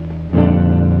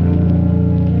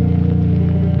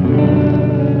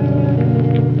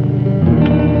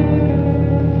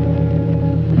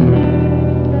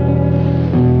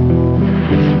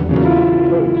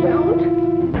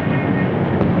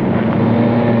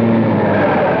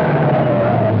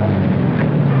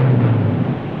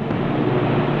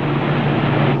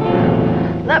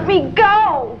 Let me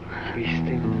go! Be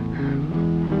still.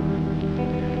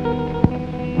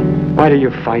 Why do you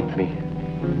fight me?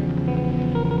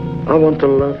 I want to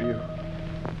love you.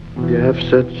 You have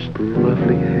such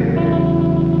lovely hair.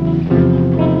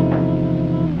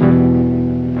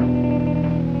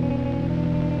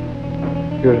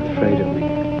 You're afraid of me,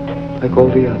 like all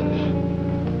the others.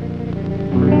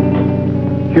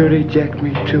 You reject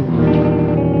me too.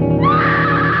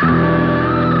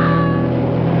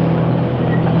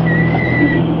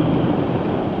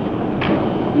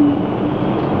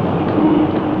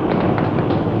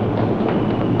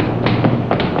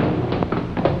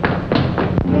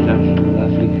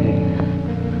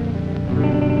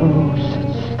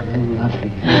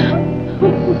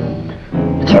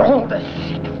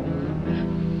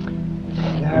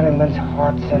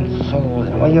 And souls,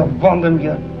 and when you want them,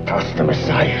 you toss them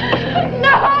aside.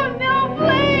 No,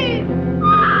 please!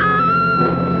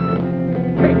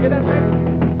 Hey, get in there.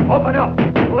 Open up,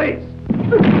 please.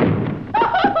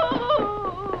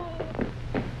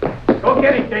 Go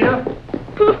get him, Dana.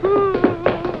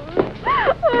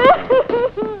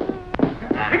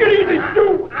 Take it easy, Stu.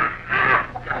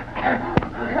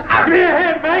 Give me a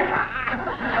hand, Mac.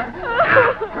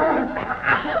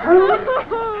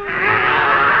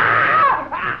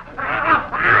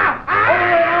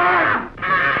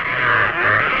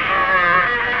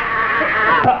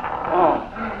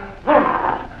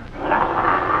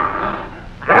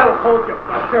 Hold you,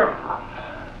 Buster.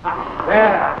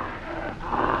 There.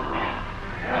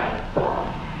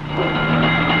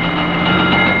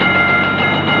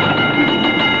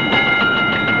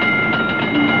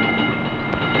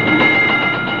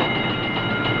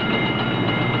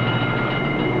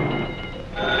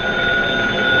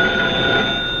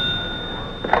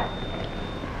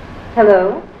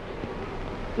 Hello?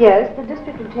 Yes, the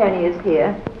district attorney is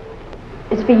here.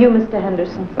 It's for you, Mr.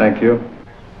 Henderson. Thank you.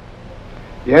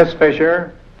 Yes,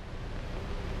 Fisher?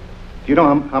 Do you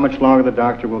know how much longer the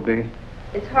doctor will be?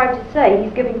 It's hard to say.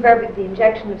 He's giving Verbig the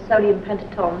injection of sodium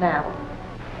pentothal now.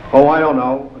 Oh, I don't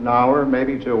know. An hour,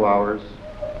 maybe 2 hours.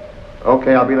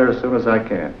 Okay, I'll be there as soon as I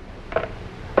can.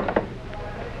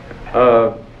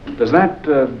 Does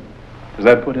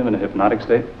that put him in a hypnotic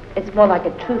state? It's more like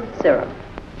a truth serum.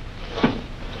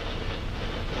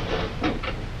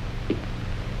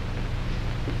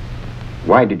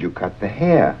 Why did you cut the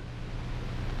hair?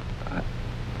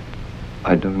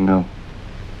 I don't know.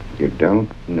 You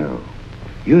don't know.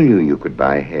 You knew you could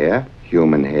buy hair,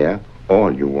 human hair,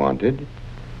 all you wanted.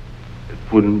 It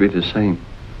wouldn't be the same.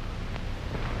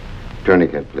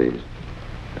 Tourniquet, please.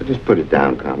 Now just put it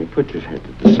down, Connie. Put your head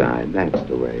to the side. That's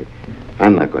the way.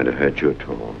 I'm not going to hurt you at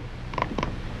all.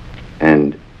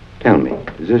 And tell me,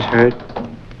 does this hurt?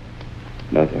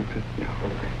 No, Doctor. No.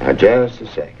 Now, just a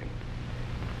second.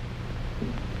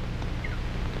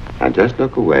 Now, just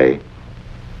look away.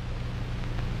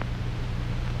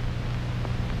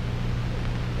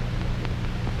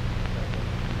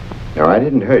 No, I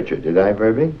didn't hurt you, did I,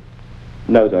 Verbig?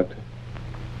 No, Doctor.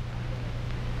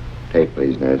 Tape,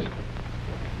 please, nurse.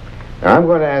 Now, I'm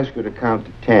going to ask you to count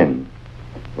to 10.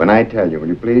 When I tell you, will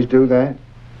you please do that?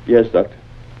 Yes, Doctor.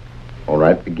 All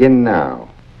right, begin now.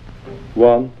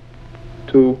 1,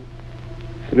 2,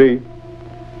 3,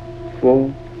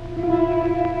 4,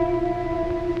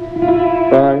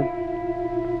 5,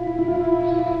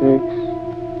 6,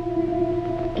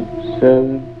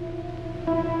 7,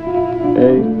 8,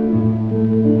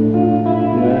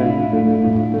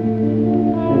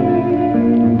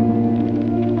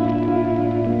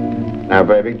 9. Now,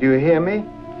 Verbig, do you hear me?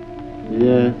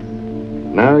 Yes.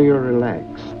 Now you're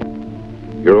relaxed.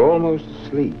 You're almost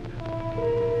asleep.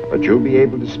 But you'll be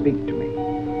able to speak to me.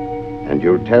 And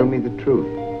you'll tell me the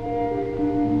truth.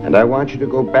 And I want you to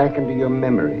go back into your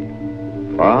memory,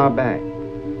 far back,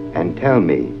 and tell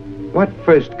me what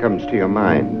first comes to your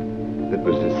mind that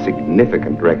was a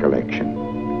significant recollection.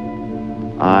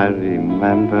 I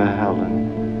remember Helen.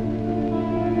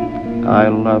 I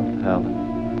loved Helen.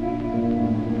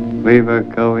 We were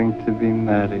going to be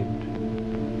married.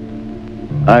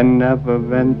 I never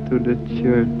went to the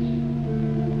church.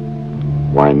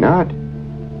 Why not?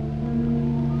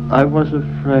 I was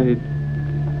afraid.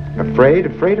 Afraid?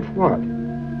 Afraid of what?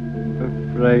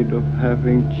 Afraid of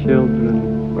having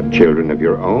children. What, children of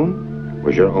your own?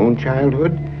 Was your own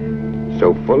childhood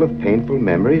so full of painful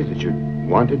memories that you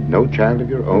wanted no child of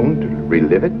your own to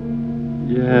relive it?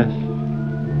 Yes.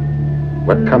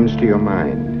 What comes to your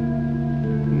mind?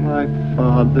 My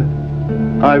father.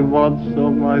 I once saw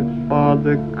my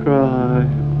father cry.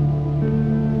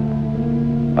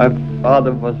 My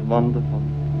father was wonderful.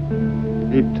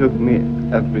 He took me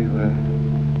everywhere.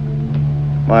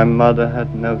 My mother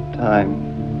had no time.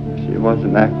 She was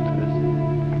an actress.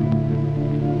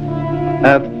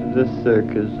 After the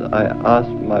circus, I asked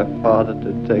my father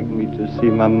to take me to see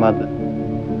my mother.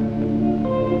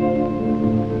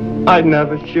 I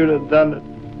never should have done it.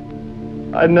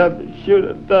 I never should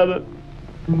have done it.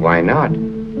 Why not?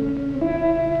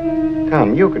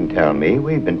 Come, you can tell me.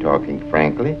 We've been talking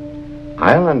frankly.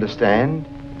 I'll understand.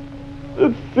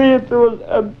 The theater was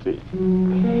empty.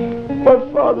 My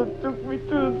father took me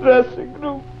to the dressing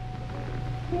room.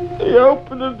 He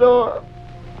opened the door.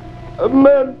 A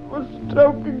man was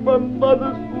stroking my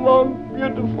mother's long,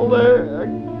 beautiful hair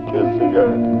and kissing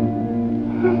her.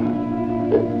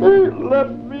 He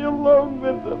left me alone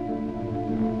with him.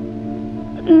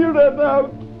 He ran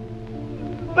out.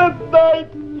 That night,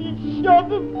 he shot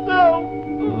himself.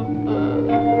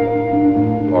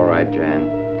 All right, Jan.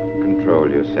 Control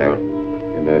yourself.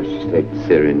 Your nurse, just take the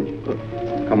syringe.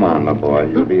 Come on, my boy.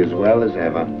 You'll be as well as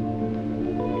ever.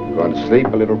 You're going to sleep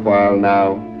a little while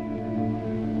now.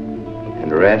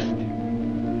 And rest.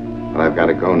 Well, I've got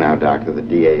to go now, Doctor. The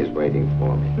DA is waiting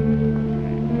for me.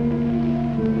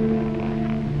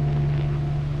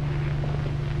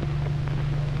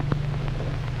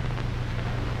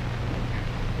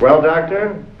 Well,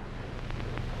 Doctor?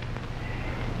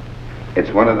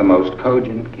 It's one of the most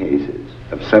cogent cases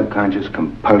of subconscious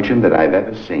compulsion that I've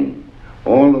ever seen.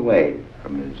 All the way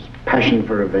from his passion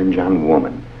for revenge on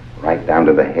woman, right down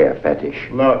to the hair fetish.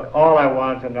 Look, all I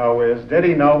want to know is, did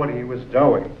he know what he was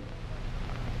doing?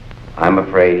 I'm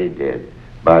afraid he did,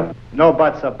 but... No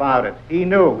buts about it. He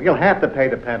knew. He'll have to pay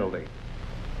the penalty.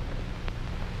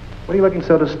 What are you looking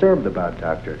so disturbed about,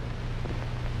 Doctor?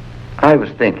 I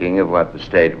was thinking of what the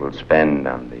state will spend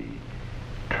on the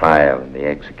trial and the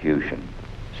execution.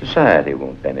 Society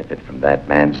won't benefit from that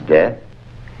man's death.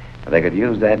 They could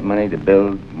use that money to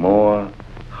build more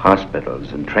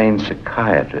hospitals and train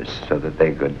psychiatrists so that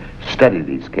they could study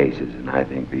these cases, and I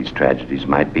think these tragedies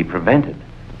might be prevented.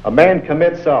 A man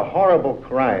commits a horrible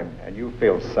crime, and you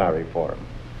feel sorry for him.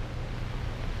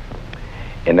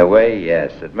 In a way,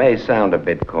 yes. It may sound a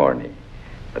bit corny,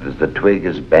 but as the twig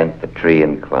is bent, the tree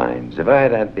inclines. If I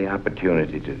had had the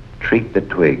opportunity to treat the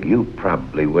twig, you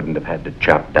probably wouldn't have had to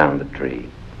chop down the tree.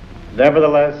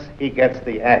 Nevertheless, he gets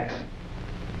the axe.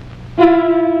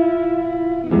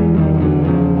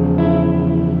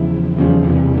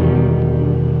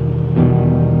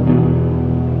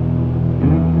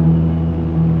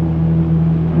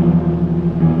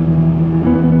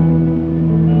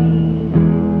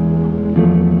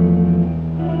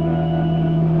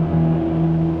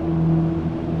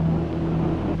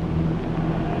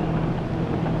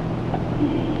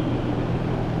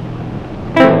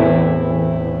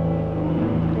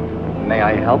 May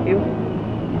I help you?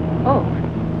 Oh,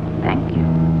 thank you.